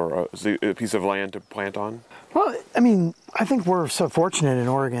purchase or a piece of land to plant on? Well, I mean, I think we're so fortunate in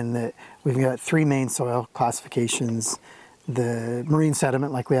Oregon that we've got 3 main soil classifications: the marine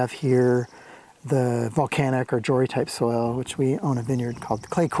sediment, like we have here, the volcanic or Jory type soil, which we own a vineyard called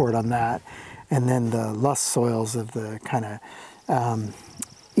Clay Court on that, and then the lust soils of the kind of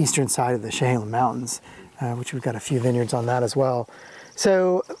eastern side of the Chehalem Mountains, which we've got a few vineyards on that as well.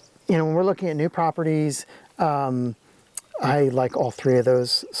 So, when we're looking at new properties, I like all 3 of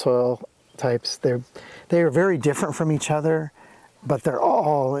those soil types. They are very different from each other, but they're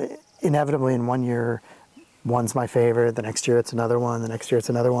all inevitably in one year, one's my favorite, the next year it's another one, the next year it's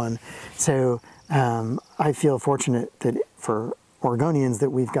another one. So I feel fortunate that for Oregonians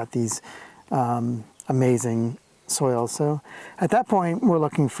that we've got these amazing soils. So at that point, we're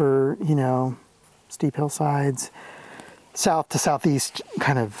looking for, steep hillsides, south to southeast,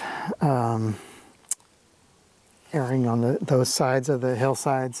 kind of erring on those sides of the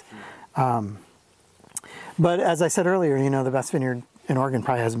hillsides. But as I said earlier, the best vineyard in Oregon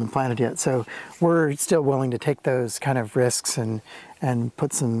probably hasn't been planted yet. So we're still willing to take those kind of risks and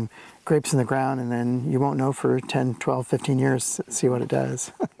put some grapes in the ground, and then you won't know for 10, 12, 15 years, see what it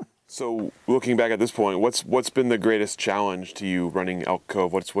does. So looking back at this point, what's been the greatest challenge to you running Elk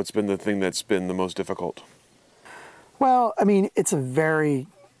Cove? What's been the thing that's been the most difficult? Well, I mean, it's a very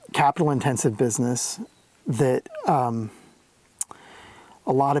capital-intensive business that a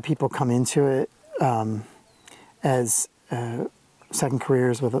lot of people come into it as second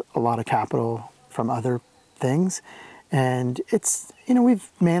careers with a lot of capital from other things. And it's,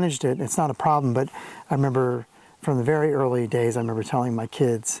 we've managed it. It's not a problem. But I remember from the very early days, I remember telling my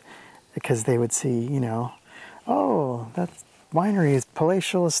kids, because they would see, oh, that winery is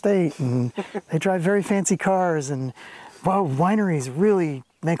palatial estate, and they drive very fancy cars, and wow, wineries really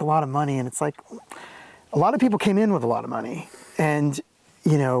make a lot of money. And it's like, a lot of people came in with a lot of money, and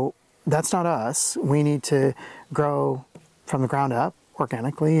that's not us. We need to grow from the ground up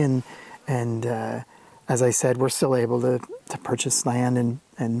organically, and as I said, we're still able to purchase land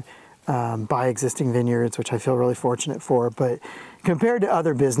and buy existing vineyards, which I feel really fortunate for. But compared to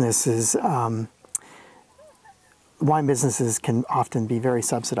other businesses, wine businesses can often be very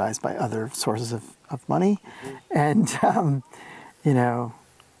subsidized by other sources of money. And, I'm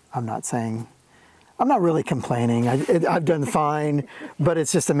not really complaining. I've done fine, but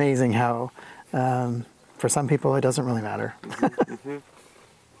it's just amazing how, for some people, it doesn't really matter.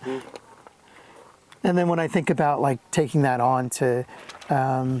 And then when I think about like taking that on to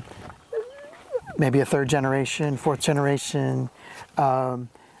maybe a third generation, fourth generation,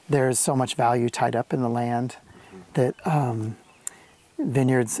 there's so much value tied up in the land that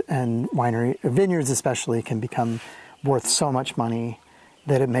vineyards especially can become worth so much money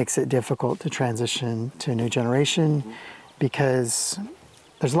that it makes it difficult to transition to a new generation, because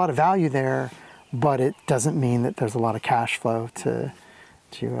there's a lot of value there, but it doesn't mean that there's a lot of cash flow to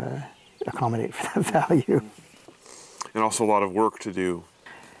accommodate for that value. And also a lot of work to do.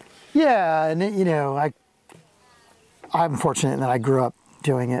 Yeah, and I'm fortunate that I grew up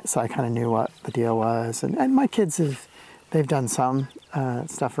doing it, so I kind of knew what the deal was. And my kids they've done some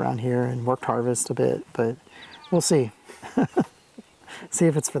stuff around here and worked harvest a bit, but we'll see. See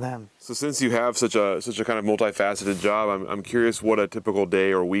if it's for them. So since you have such a kind of multifaceted job, I'm curious what a typical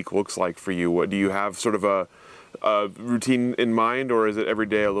day or week looks like for you. What do you have sort of a routine in mind, or is it every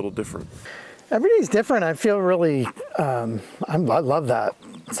day a little different? Every day's different. I feel really, I love that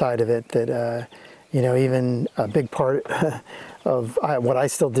side of it, that, even a big part of what I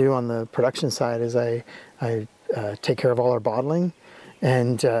still do on the production side is I take care of all our bottling.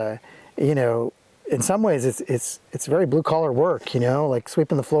 And, in some ways it's very blue collar work, like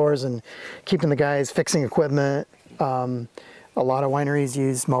sweeping the floors and keeping the guys fixing equipment. A lot of wineries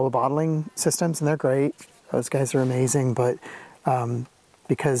use mobile bottling systems, and they're great. Those guys are amazing, but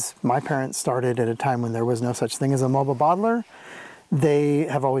because my parents started at a time when there was no such thing as a mobile bottler, they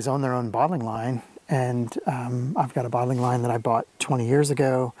have always owned their own bottling line. And I've got a bottling line that I bought 20 years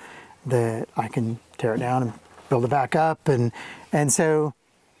ago that I can tear it down and build it back up. And so,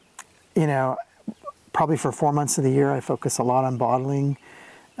 probably for 4 months of the year, I focus a lot on bottling.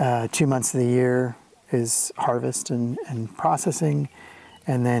 2 months of the year is harvest and processing.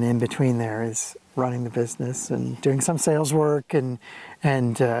 And then in between there is running the business and doing some sales work and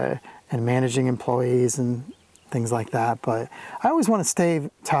managing employees and things like that. But I always want to stay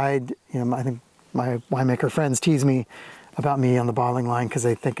tied. I think my winemaker friends tease me about me on the bottling line because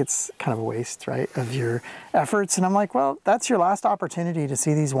they think it's kind of a waste, right, of your efforts. And I'm like, well, that's your last opportunity to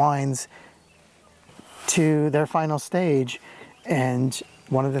see these wines to their final stage. And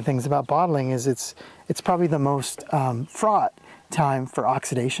one of the things about bottling is it's probably the most fraught time for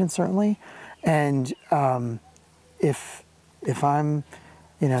oxidation, certainly. And if I'm,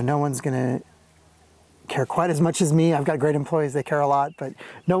 no one's going to care quite as much as me. I've got great employees, they care a lot, but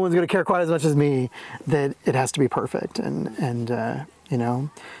no one's going to care quite as much as me, that it has to be perfect. And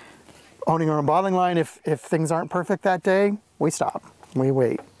owning our own bottling line, if things aren't perfect that day, we stop, we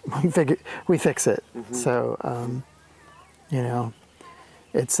wait, we fix it. Mm-hmm. So,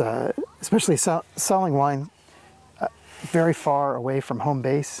 it's especially selling wine very far away from home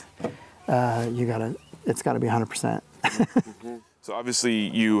base. It's got to be 100%. Mm-hmm. So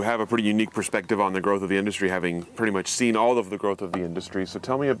obviously you have a pretty unique perspective on the growth of the industry, having pretty much seen all of the growth of the industry. So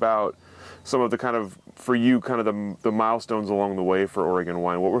tell me about some of the kind of, for you, kind of the milestones along the way for Oregon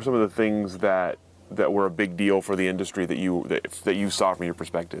wine. What were some of the things that were a big deal for the industry that you saw from your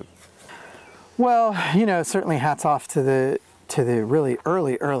perspective? Well, certainly hats off to the really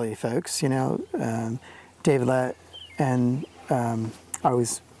early folks. David Lett, and I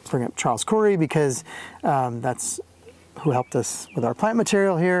always bring up Charles Corey because that's who helped us with our plant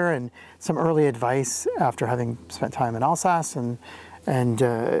material here, and some early advice after having spent time in Alsace and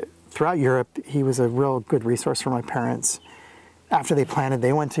throughout Europe. He was a real good resource for my parents. After they planted,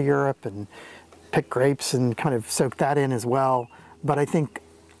 they went to Europe and picked grapes and kind of soaked that in as well. But I think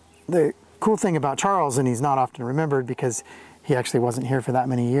the cool thing about Charles, and he's not often remembered because he actually wasn't here for that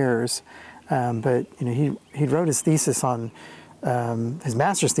many years, but he wrote his thesis on his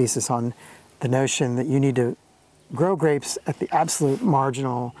master's thesis on the notion that you need to grow grapes at the absolute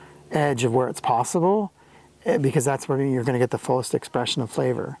marginal edge of where it's possible, because that's where you're going to get the fullest expression of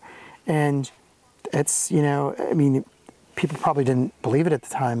flavor. And it's, people probably didn't believe it at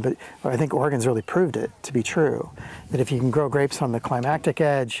the time, but I think Oregon's really proved it to be true, that if you can grow grapes on the climactic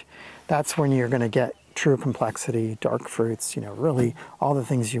edge, that's when you're going to get true complexity, dark fruits, really all the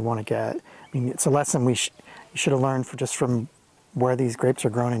things you want to get. I mean, it's a lesson you should have learned from where these grapes are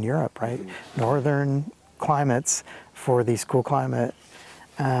grown in Europe, right? Northern climates for these cool climate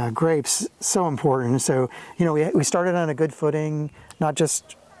grapes, so important. So, we started on a good footing, not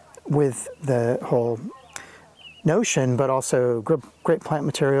just with the whole notion, but also great plant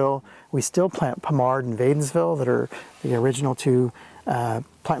material. We still plant Pomard and Vadensville that are the original two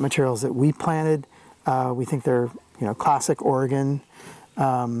plant materials that we planted. We think they're, classic Oregon.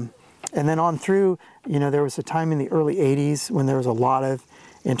 And then on through, there was a time in the early 80s when there was a lot of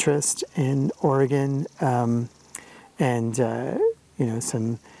interest in Oregon, and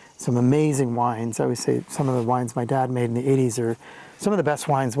some amazing wines. I always say some of the wines my dad made in the 80s are some of the best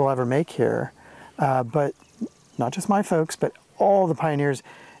wines we'll ever make here. But not just my folks, but all the pioneers.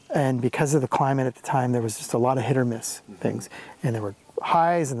 And because of the climate at the time, there was just a lot of hit or miss things. And there were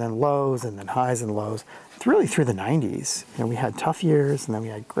highs and then lows and then highs and lows. It's really through the 90s. We had tough years and then we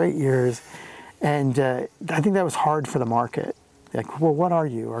had great years. And I think that was hard for the market. Like, well, what are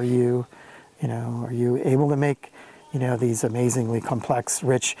you? Are you able to make, these amazingly complex,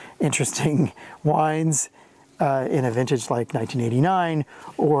 rich, interesting wines in a vintage like 1989?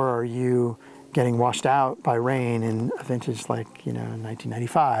 Or are you getting washed out by rain in a vintage like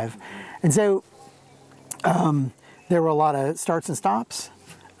 1995? And so there were a lot of starts and stops,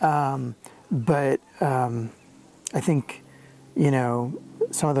 but I think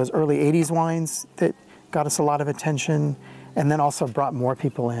some of those early 80s wines that got us a lot of attention, and then also brought more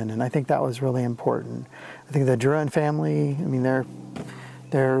people in, and I think that was really important. I think the Drouin family, I mean, they're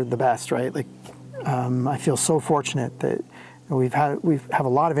the best, right? Like, I feel so fortunate that we have a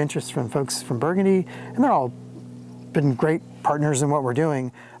lot of interest from folks from Burgundy, and they're all been great partners in what we're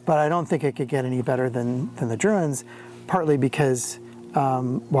doing. But I don't think it could get any better than the Drouins, partly because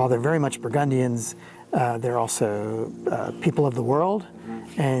while they're very much Burgundians, they're also people of the world,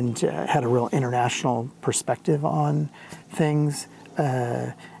 and had a real international perspective on things.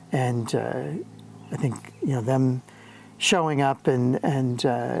 And I think them showing up in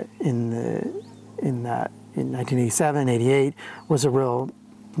 1987, 88 was a real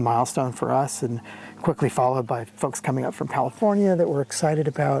milestone for us, and quickly followed by folks coming up from California that were excited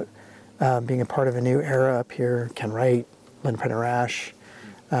about being a part of a new era up here. Ken Wright, Lynn Prenner-Ash.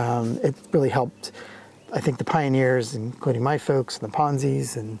 It really helped, I think, the pioneers, including my folks, the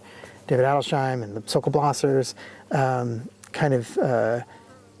Ponzis and David Adelsheim and the Sokolblassers,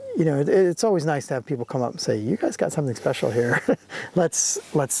 it's always nice to have people come up and say, you guys got something special here.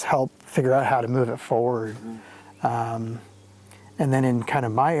 let's help figure out how to move it forward. And then in kind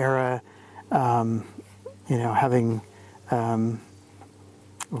of my era, having, I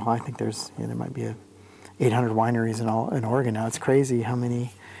think there might be 800 wineries in Oregon now. It's crazy how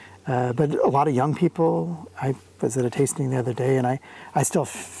many, but a lot of young people. I was at a tasting the other day, and I still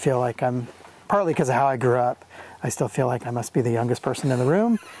feel like I'm, partly because of how I grew up, I still feel like I must be the youngest person in the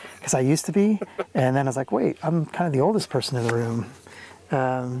room, because I used to be. And then I was like, wait, I'm kind of the oldest person in the room.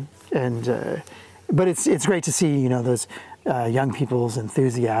 But it's great to see, those young people's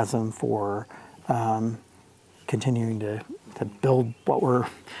enthusiasm for continuing to build what we're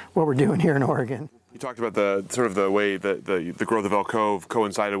doing here in Oregon. You talked about the way that the growth of Elk Cove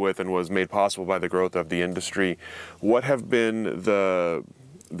coincided with and was made possible by the growth of the industry. What have been the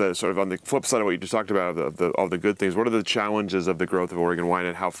sort of, on the flip side of what you just talked about, all the good things, what are the challenges of the growth of Oregon wine,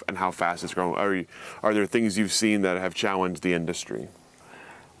 and how fast it's growing? Are there things you've seen that have challenged the industry?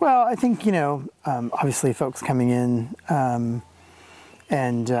 Well, I think, obviously folks coming in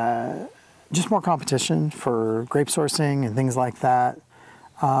and just more competition for grape sourcing and things like that.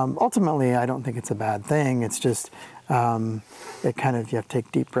 Ultimately, I don't think it's a bad thing. It's just, you have to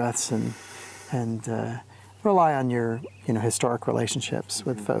take deep breaths and rely on your, historic relationships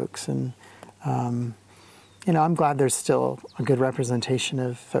with folks. And, I'm glad there's still a good representation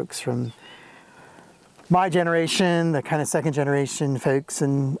of folks from my generation, the kind of second generation folks,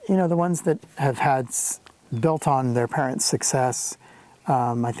 and, the ones that have had built on their parents' success.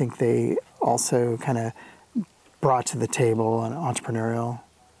 I think they also kind of brought to the table an entrepreneurial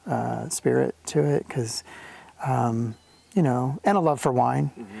spirit to it, because, and a love for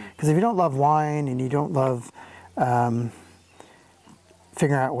wine. Because if you don't love wine and you don't love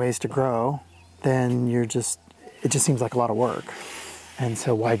figuring out ways to grow, then it just seems like a lot of work. And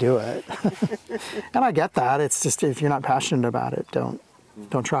so why do it? And I get that. It's just, if you're not passionate about it, don't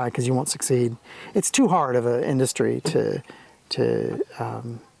try, because you won't succeed. It's too hard of an industry to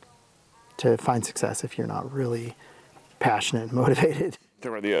find success if you're not really passionate and motivated.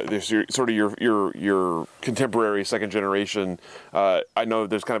 Talking about your contemporary second generation. I know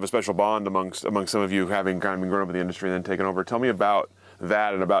there's kind of a special bond among some of you having kind of been growing up in the industry and then taken over. Tell me about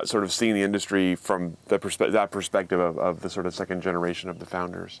that and about sort of seeing the industry from that perspective of the sort of second generation of the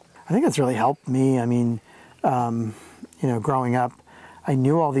founders. I think it's really helped me. I mean, growing up, I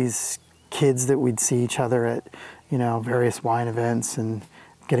knew all these kids that we'd see each other at, various wine events and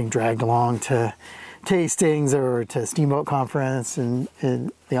getting dragged along to tastings or to Steamboat Conference and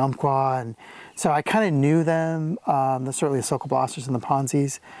the Umpqua. And so I kind of knew them, certainly the Sokol-Blossers and the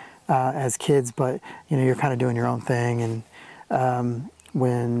Ponzis as kids, but, you're kind of doing your own thing. And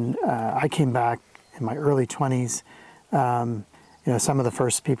when I came back in my early 20s, some of the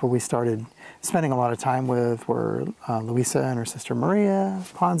first people we started spending a lot of time with were Louisa and her sister Maria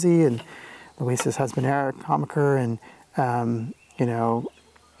Ponzi and Louisa's husband Eric Homaker. And,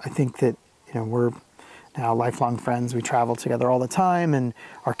 I think that, we're now lifelong friends. We travel together all the time and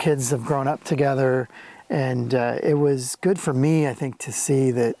our kids have grown up together. And it was good for me, I think, to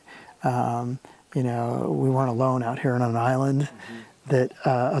see that, we weren't alone out here on an island, that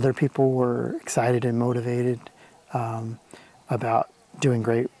other people were excited and motivated about doing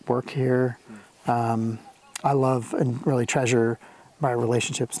great work here. I love and really treasure my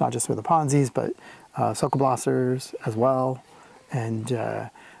relationships, not just with the Ponzis, but Sokol-Blossers as well. And,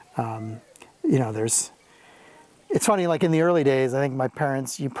 it's funny, like in the early days, I think my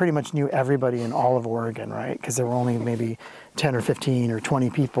parents, you pretty much knew everybody in all of Oregon, right? Because there were only maybe 10 or 15 or 20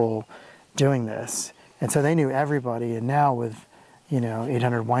 people doing this. And so they knew everybody. And now with,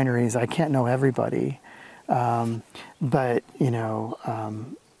 800 wineries, I can't know everybody. But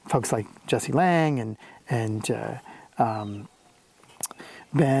folks like Jesse Lang and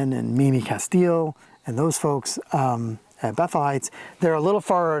Ben and Mimi Castile and those folks at Bethel Heights, they're a little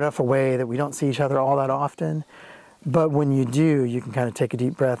far enough away that we don't see each other all that often. But when you do, you can kind of take a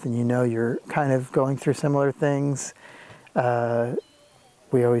deep breath and you're kind of going through similar things.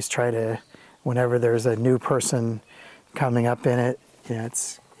 We always try to, whenever there's a new person coming up in it, you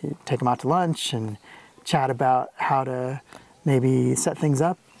take them out to lunch and chat about how to maybe set things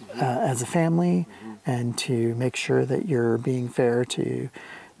up as a family and to make sure that you're being fair to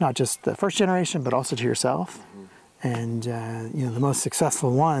not just the first generation, but also to yourself. And, the most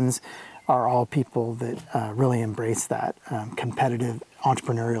successful ones are all people that really embrace that competitive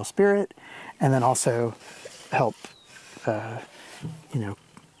entrepreneurial spirit and then also help,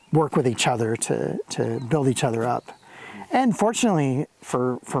 work with each other to build each other up. And fortunately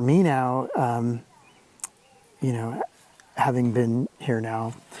for me now, having been here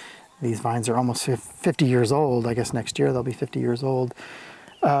now, these vines are almost 50 years old. I guess next year they'll be 50 years old.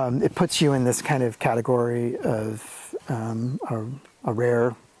 It puts you in this kind of category of a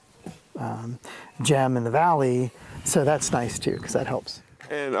rare gem in the valley. So that's nice too, because that helps.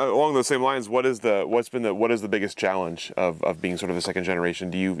 And along those same lines, what is the biggest challenge of being sort of a second generation?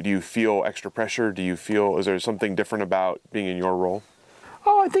 Do you feel extra pressure? Is there something different about being in your role?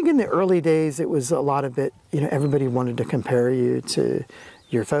 Oh, I think in the early days it was a lot of it. Everybody wanted to compare you to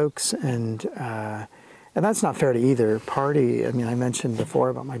your folks, and that's not fair to either party. I mean, I mentioned before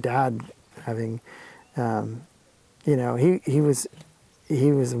about my dad having, he was a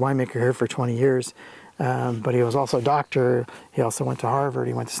winemaker here for 20 years. But he was also a doctor. He also went to Harvard.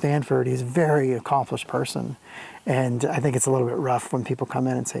 He went to Stanford. He's a very accomplished person. And I think it's a little bit rough when people come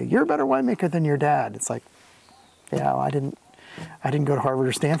in and say, "You're a better winemaker than your dad." It's like, yeah, well, I didn't go to Harvard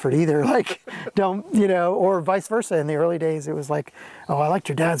or Stanford either. Like, or vice versa. In the early days, it was like, "Oh, I liked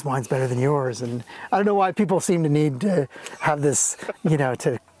your dad's wines better than yours." And I don't know why people seem to need to have this,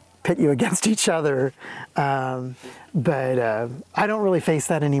 to pit you against each other. But I don't really face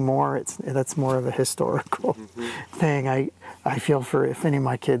that anymore. That's more of a historical thing. I feel for if any of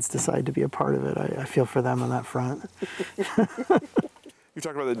my kids decide to be a part of it, I feel for them on that front. You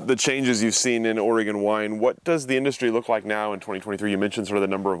talked about the changes you've seen in Oregon wine. What does the industry look like now in 2023? You mentioned sort of the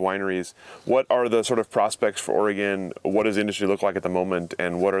number of wineries. What are the sort of prospects for Oregon? What does the industry look like at the moment?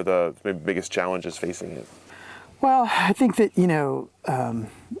 And what are the maybe biggest challenges facing it? Well, I think that,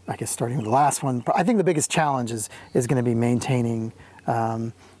 I guess starting with the last one, I think the biggest challenge is going to be maintaining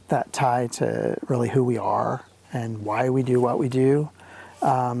that tie to really who we are and why we do what we do.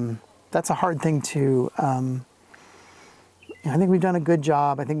 That's a hard thing to, I think we've done a good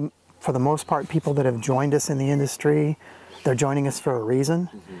job. I think for the most part, people that have joined us in the industry, they're joining us for a reason.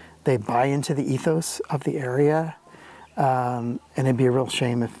 They buy into the ethos of the area. And it'd be a real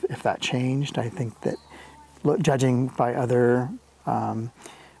shame if that changed. I think that judging by other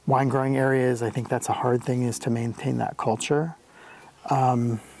wine growing areas, I think that's a hard thing, is to maintain that culture.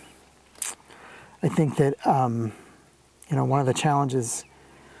 I think that one of the challenges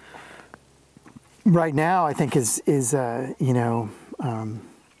right now, I think is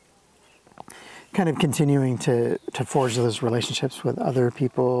kind of continuing to forge those relationships with other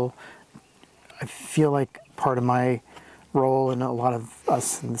people. I feel like part of my role, and a lot of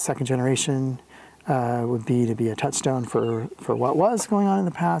us in the second generation, would be to be a touchstone for what was going on in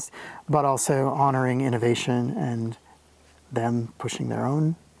the past, but also honoring innovation and them pushing their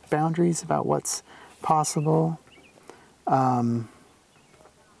own boundaries about what's possible.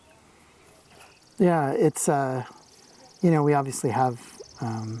 It's, we obviously have,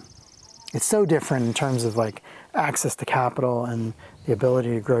 it's so different in terms of like access to capital and the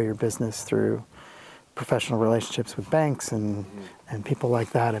ability to grow your business through professional relationships with banks and people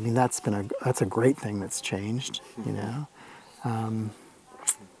like that. I mean, that's a great thing that's changed,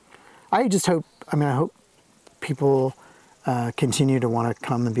 I just hope, I hope people continue to want to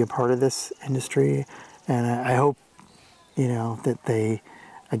come and be a part of this industry. And I hope, that they,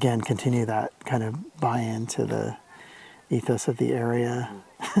 again, continue that kind of buy-in to the ethos of the area.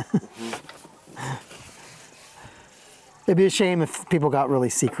 It'd be a shame if people got really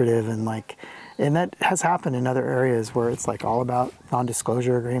secretive and that has happened in other areas where it's like all about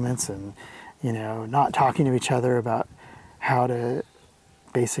non-disclosure agreements and, not talking to each other about how to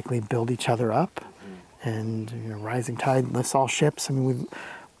basically build each other up. And rising tide lifts all ships. I mean,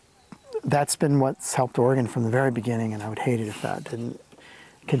 that's been what's helped Oregon from the very beginning, and I would hate it if that didn't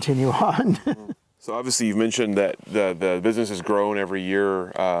continue on. So obviously you've mentioned that the business has grown every year.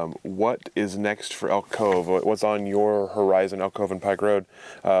 What is next for Elk Cove? What's on your horizon, Elk Cove and Pike Road?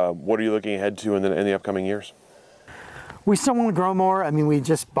 What are you looking ahead to in the upcoming years? We still want to grow more. I mean, we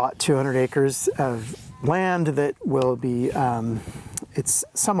just bought 200 acres of land that will be, it's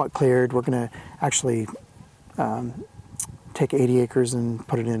somewhat cleared. We're going to actually take 80 acres and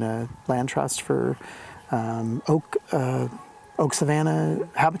put it in a land trust for oak savanna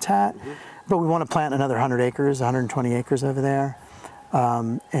habitat. But we want to plant another 100 acres, 120 acres over there.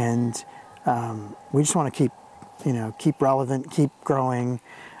 We just want to keep relevant, keep growing,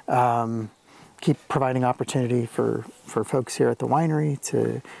 keep providing opportunity for folks here at the winery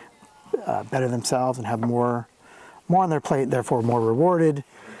to better themselves and have more on their plate, therefore more rewarded.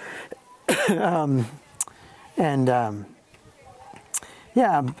 I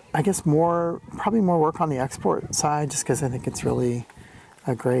guess probably more work on the export side, just because I think it's really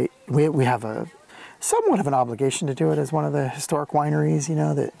a great. We have a somewhat of an obligation to do it as one of the historic wineries.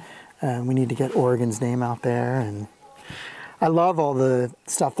 That we need to get Oregon's name out there, and I love all the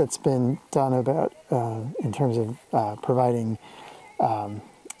stuff that's been done about in terms of providing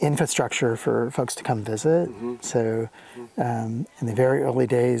infrastructure for folks to come visit. So in the very early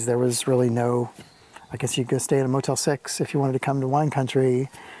days, there was really no. I guess you could go stay at a Motel 6 if you wanted to come to wine country.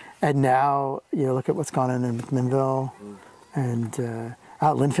 And now, look at what's gone on in McMinnville. And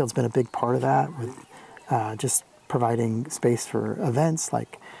Linfield's been a big part of that with just providing space for events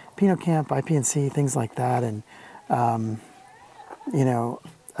like Pinot Camp, IPNC, things like that. And,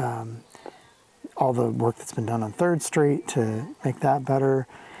 all the work that's been done on 3rd Street to make that better.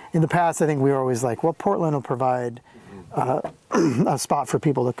 In the past, I think we were always like, well, Portland will provide a spot for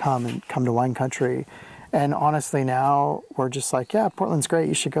people to come to wine country. And honestly, now we're just like, yeah, Portland's great,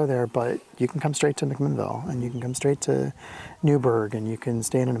 you should go there, but you can come straight to McMinnville, and you can come straight to Newburgh, and you can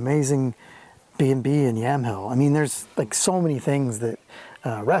stay in an amazing B&B in Yamhill. I mean, there's like so many things that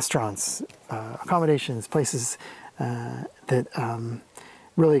restaurants, accommodations, places that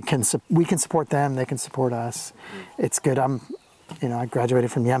really we can support them, they can support us. It's good. I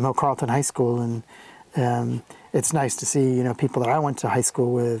graduated from Yamhill Carleton High School, and it's nice to see, people that I went to high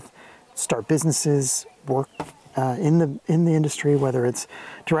school with start businesses, work in the industry, whether it's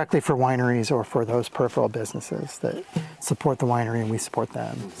directly for wineries or for those peripheral businesses that support the winery and we support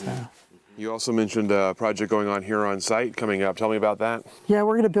them. So. You also mentioned a project going on here on site coming up. Tell me about that. Yeah,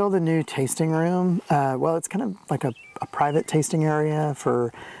 we're going to build a new tasting room. It's kind of like a private tasting area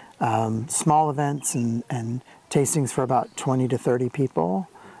for small events and tastings for about 20 to 30 people.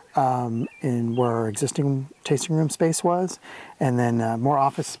 In where our existing tasting room space was, and then more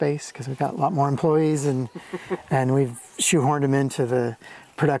office space because we've got a lot more employees, and we've shoehorned them into the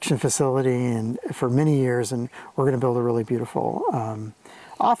production facility and for many years, and we're going to build a really beautiful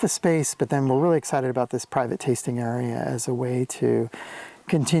office space. But then we're really excited about this private tasting area as a way to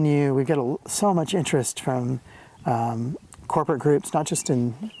continue. We get so much interest from corporate groups, not just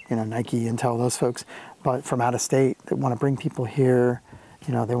in Nike, Intel, those folks, but from out of state that want to bring people here.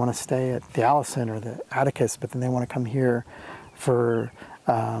 They want to stay at the Allison or the Atticus, but then they want to come here for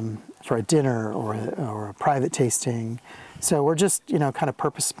a dinner or a private tasting. So we're just, kind of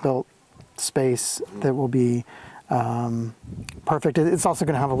purpose-built space that will be perfect. It's also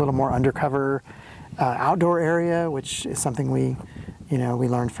going to have a little more undercover outdoor area, which is something we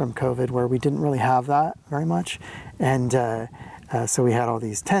learned from COVID, where we didn't really have that very much. And so we had all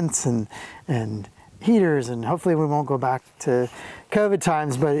these tents and heaters, and hopefully we won't go back to COVID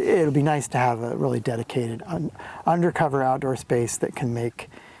times, but it'll be nice to have a really dedicated undercover outdoor space that can make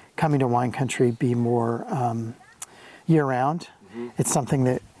coming to wine country be more year-round. Mm-hmm. It's something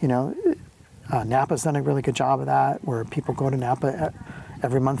that, Napa's done a really good job of that, where people go to Napa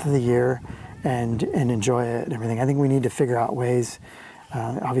every month of the year and enjoy it and everything. I think we need to figure out ways.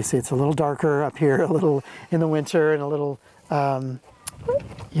 Obviously, it's a little darker up here, a little in the winter, and a little,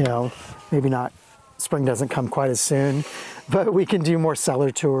 maybe not, spring doesn't come quite as soon, but we can do more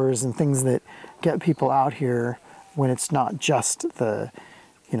cellar tours and things that get people out here when it's not just the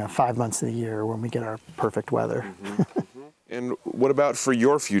 5 months of the year when we get our perfect weather. Mm-hmm. Mm-hmm. And what about for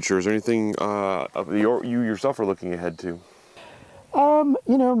your future? Is there anything you yourself are looking ahead to?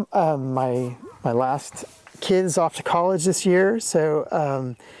 My last kid's off to college this year,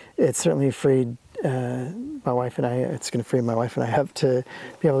 so it's certainly freed my wife and I. It's going to free my wife and I up to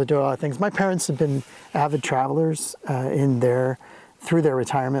be able to do a lot of things. My parents have been avid travelers through their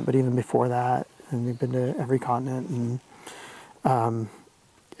retirement, but even before that, and we've been to every continent,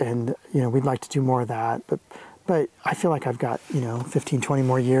 and we'd like to do more of that, but I feel like I've got 15, 20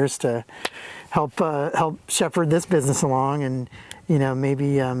 more years to help shepherd this business along, and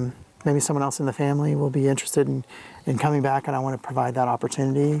maybe someone else in the family will be interested in coming back, and I want to provide that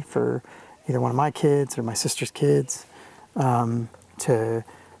opportunity for either one of my kids or my sister's kids to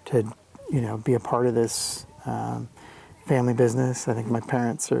be a part of this family business. I think my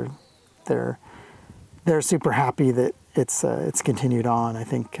parents they're super happy that it's continued on. I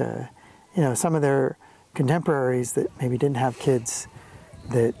think some of their contemporaries that maybe didn't have kids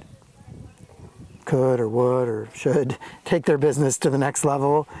that could or would or should take their business to the next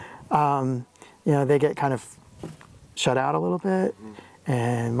level, they get kind of shut out a little bit.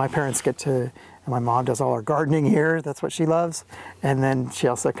 And my parents and my mom does all our gardening here. That's what she loves. And then she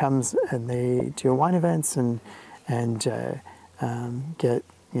also comes and they do wine events and get, I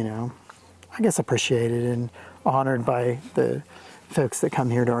guess, appreciated and honored by the folks that come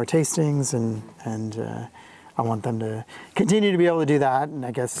here to our tastings. And I want them to continue to be able to do that. And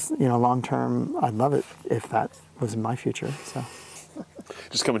I guess, long term, I'd love it if that was in my future. So.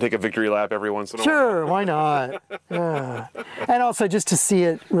 Just come and take a victory lap every once in a while. Sure, why not? Yeah. And also just to see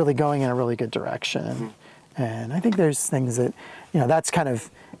it really going in a really good direction. Mm-hmm. And I think there's things that, that's kind of,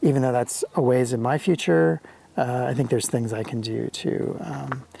 even though that's a ways in my future, I think there's things I can do to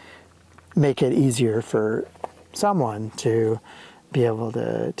make it easier for someone to be able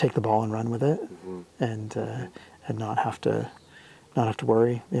to take the ball and run with it, mm-hmm. and not have to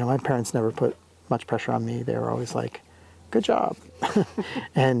worry. My parents never put much pressure on me. They were always like, good job.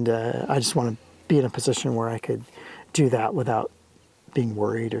 And I just want to be in a position where I could do that without being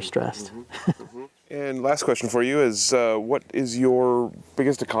worried or stressed. Mm-hmm. Mm-hmm. And last question for you is, what is your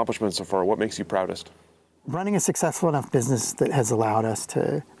biggest accomplishment so far? What makes you proudest? Running a successful enough business that has allowed us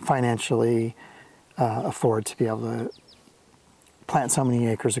to financially afford to be able to plant so many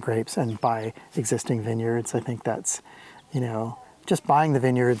acres of grapes and buy existing vineyards. I think that's, just buying the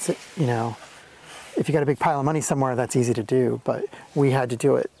vineyards, if you got a big pile of money somewhere, that's easy to do, but we had to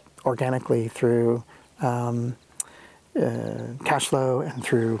do it organically through cash flow and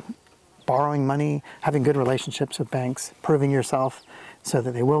through borrowing money, having good relationships with banks, proving yourself so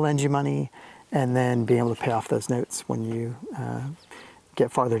that they will lend you money, and then being able to pay off those notes when you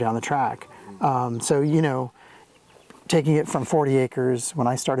get farther down the track. So, taking it from 40 acres when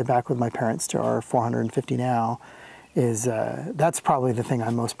I started back with my parents to our 450 now is that's probably the thing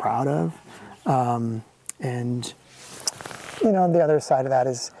I'm most proud of. And the other side of that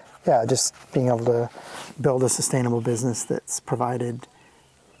is, just being able to build a sustainable business that's provided,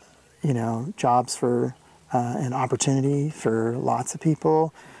 jobs for and opportunity for lots of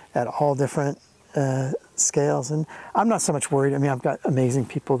people at all different scales. And I'm not so much worried. I mean, I've got amazing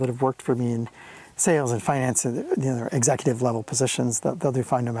people that have worked for me in sales and finance and they're executive level positions. They'll do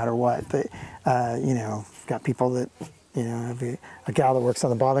fine no matter what. But got people that have a gal that works on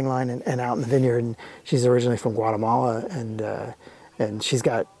the bottling line and out in the vineyard, and she's originally from Guatemala, and she's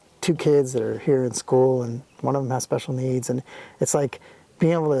got 2 kids that are here in school, and one of them has special needs, and it's like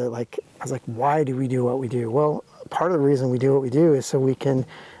being able to I was like, why do we do what we do? Well, part of the reason we do what we do is so we can.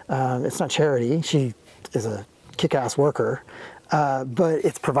 It's not charity. She is a kick-ass worker, but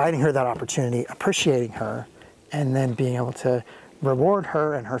it's providing her that opportunity, appreciating her, and then being able to reward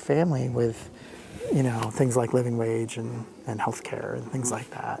her and her family with, things like living wage and health care and things like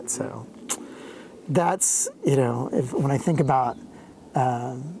that. So that's, when I think about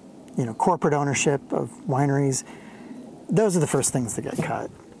corporate ownership of wineries, those are the first things that get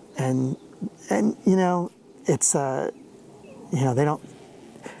cut. And it's, they don't,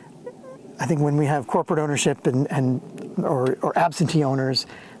 I think when we have corporate ownership or absentee owners,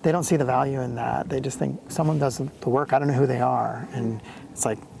 they don't see the value in that. They just think someone does the work, I don't know who they are. And it's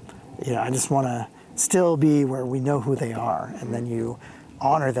like, I just want to still be where we know who they are. And then you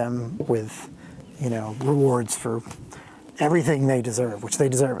honor them with, rewards for everything they deserve, which they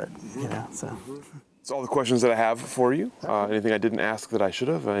deserve it, so. That's all the questions that I have for you. Anything I didn't ask that I should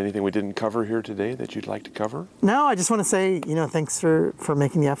have? Anything we didn't cover here today that you'd like to cover? No, I just want to say, thanks for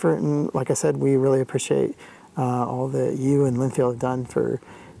making the effort. And like I said, we really appreciate all that you and Linfield have done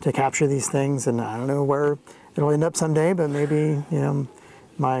to capture these things. And I don't know where it'll end up someday, but maybe,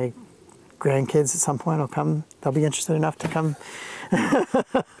 my grandkids at some point will come. They'll be interested enough to come.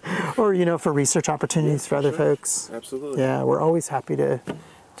 Or, for research opportunities for other folks. Absolutely. Yeah, we're always happy to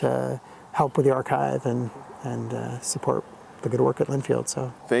help with the archive and support the good work at Linfield.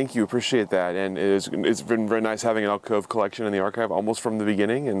 So thank you, appreciate that, and it's been very nice having an Elk Cove collection in the archive almost from the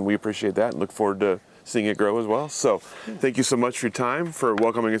beginning, and we appreciate that and look forward to seeing it grow as well. So thank you so much for your time, for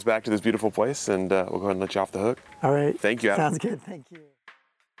welcoming us back to this beautiful place, and we'll go ahead and let you off the hook. All right. Thank you, Adam. Sounds good. Thank you.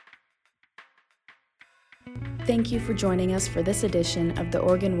 Thank you for joining us for this edition of the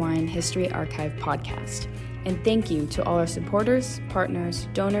Oregon Wine History Archive podcast. And thank you to all our supporters, partners,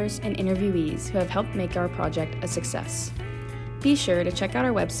 donors, and interviewees who have helped make our project a success. Be sure to check out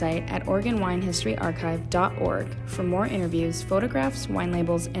our website at OregonWineHistoryArchive.org for more interviews, photographs, wine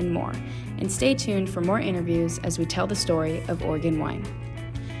labels, and more. And stay tuned for more interviews as we tell the story of Oregon wine.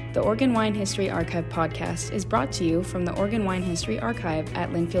 The Oregon Wine History Archive podcast is brought to you from the Oregon Wine History Archive at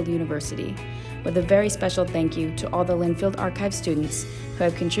Linfield University, with a very special thank you to all the Linfield Archive students who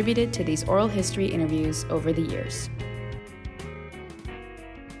have contributed to these oral history interviews over the years.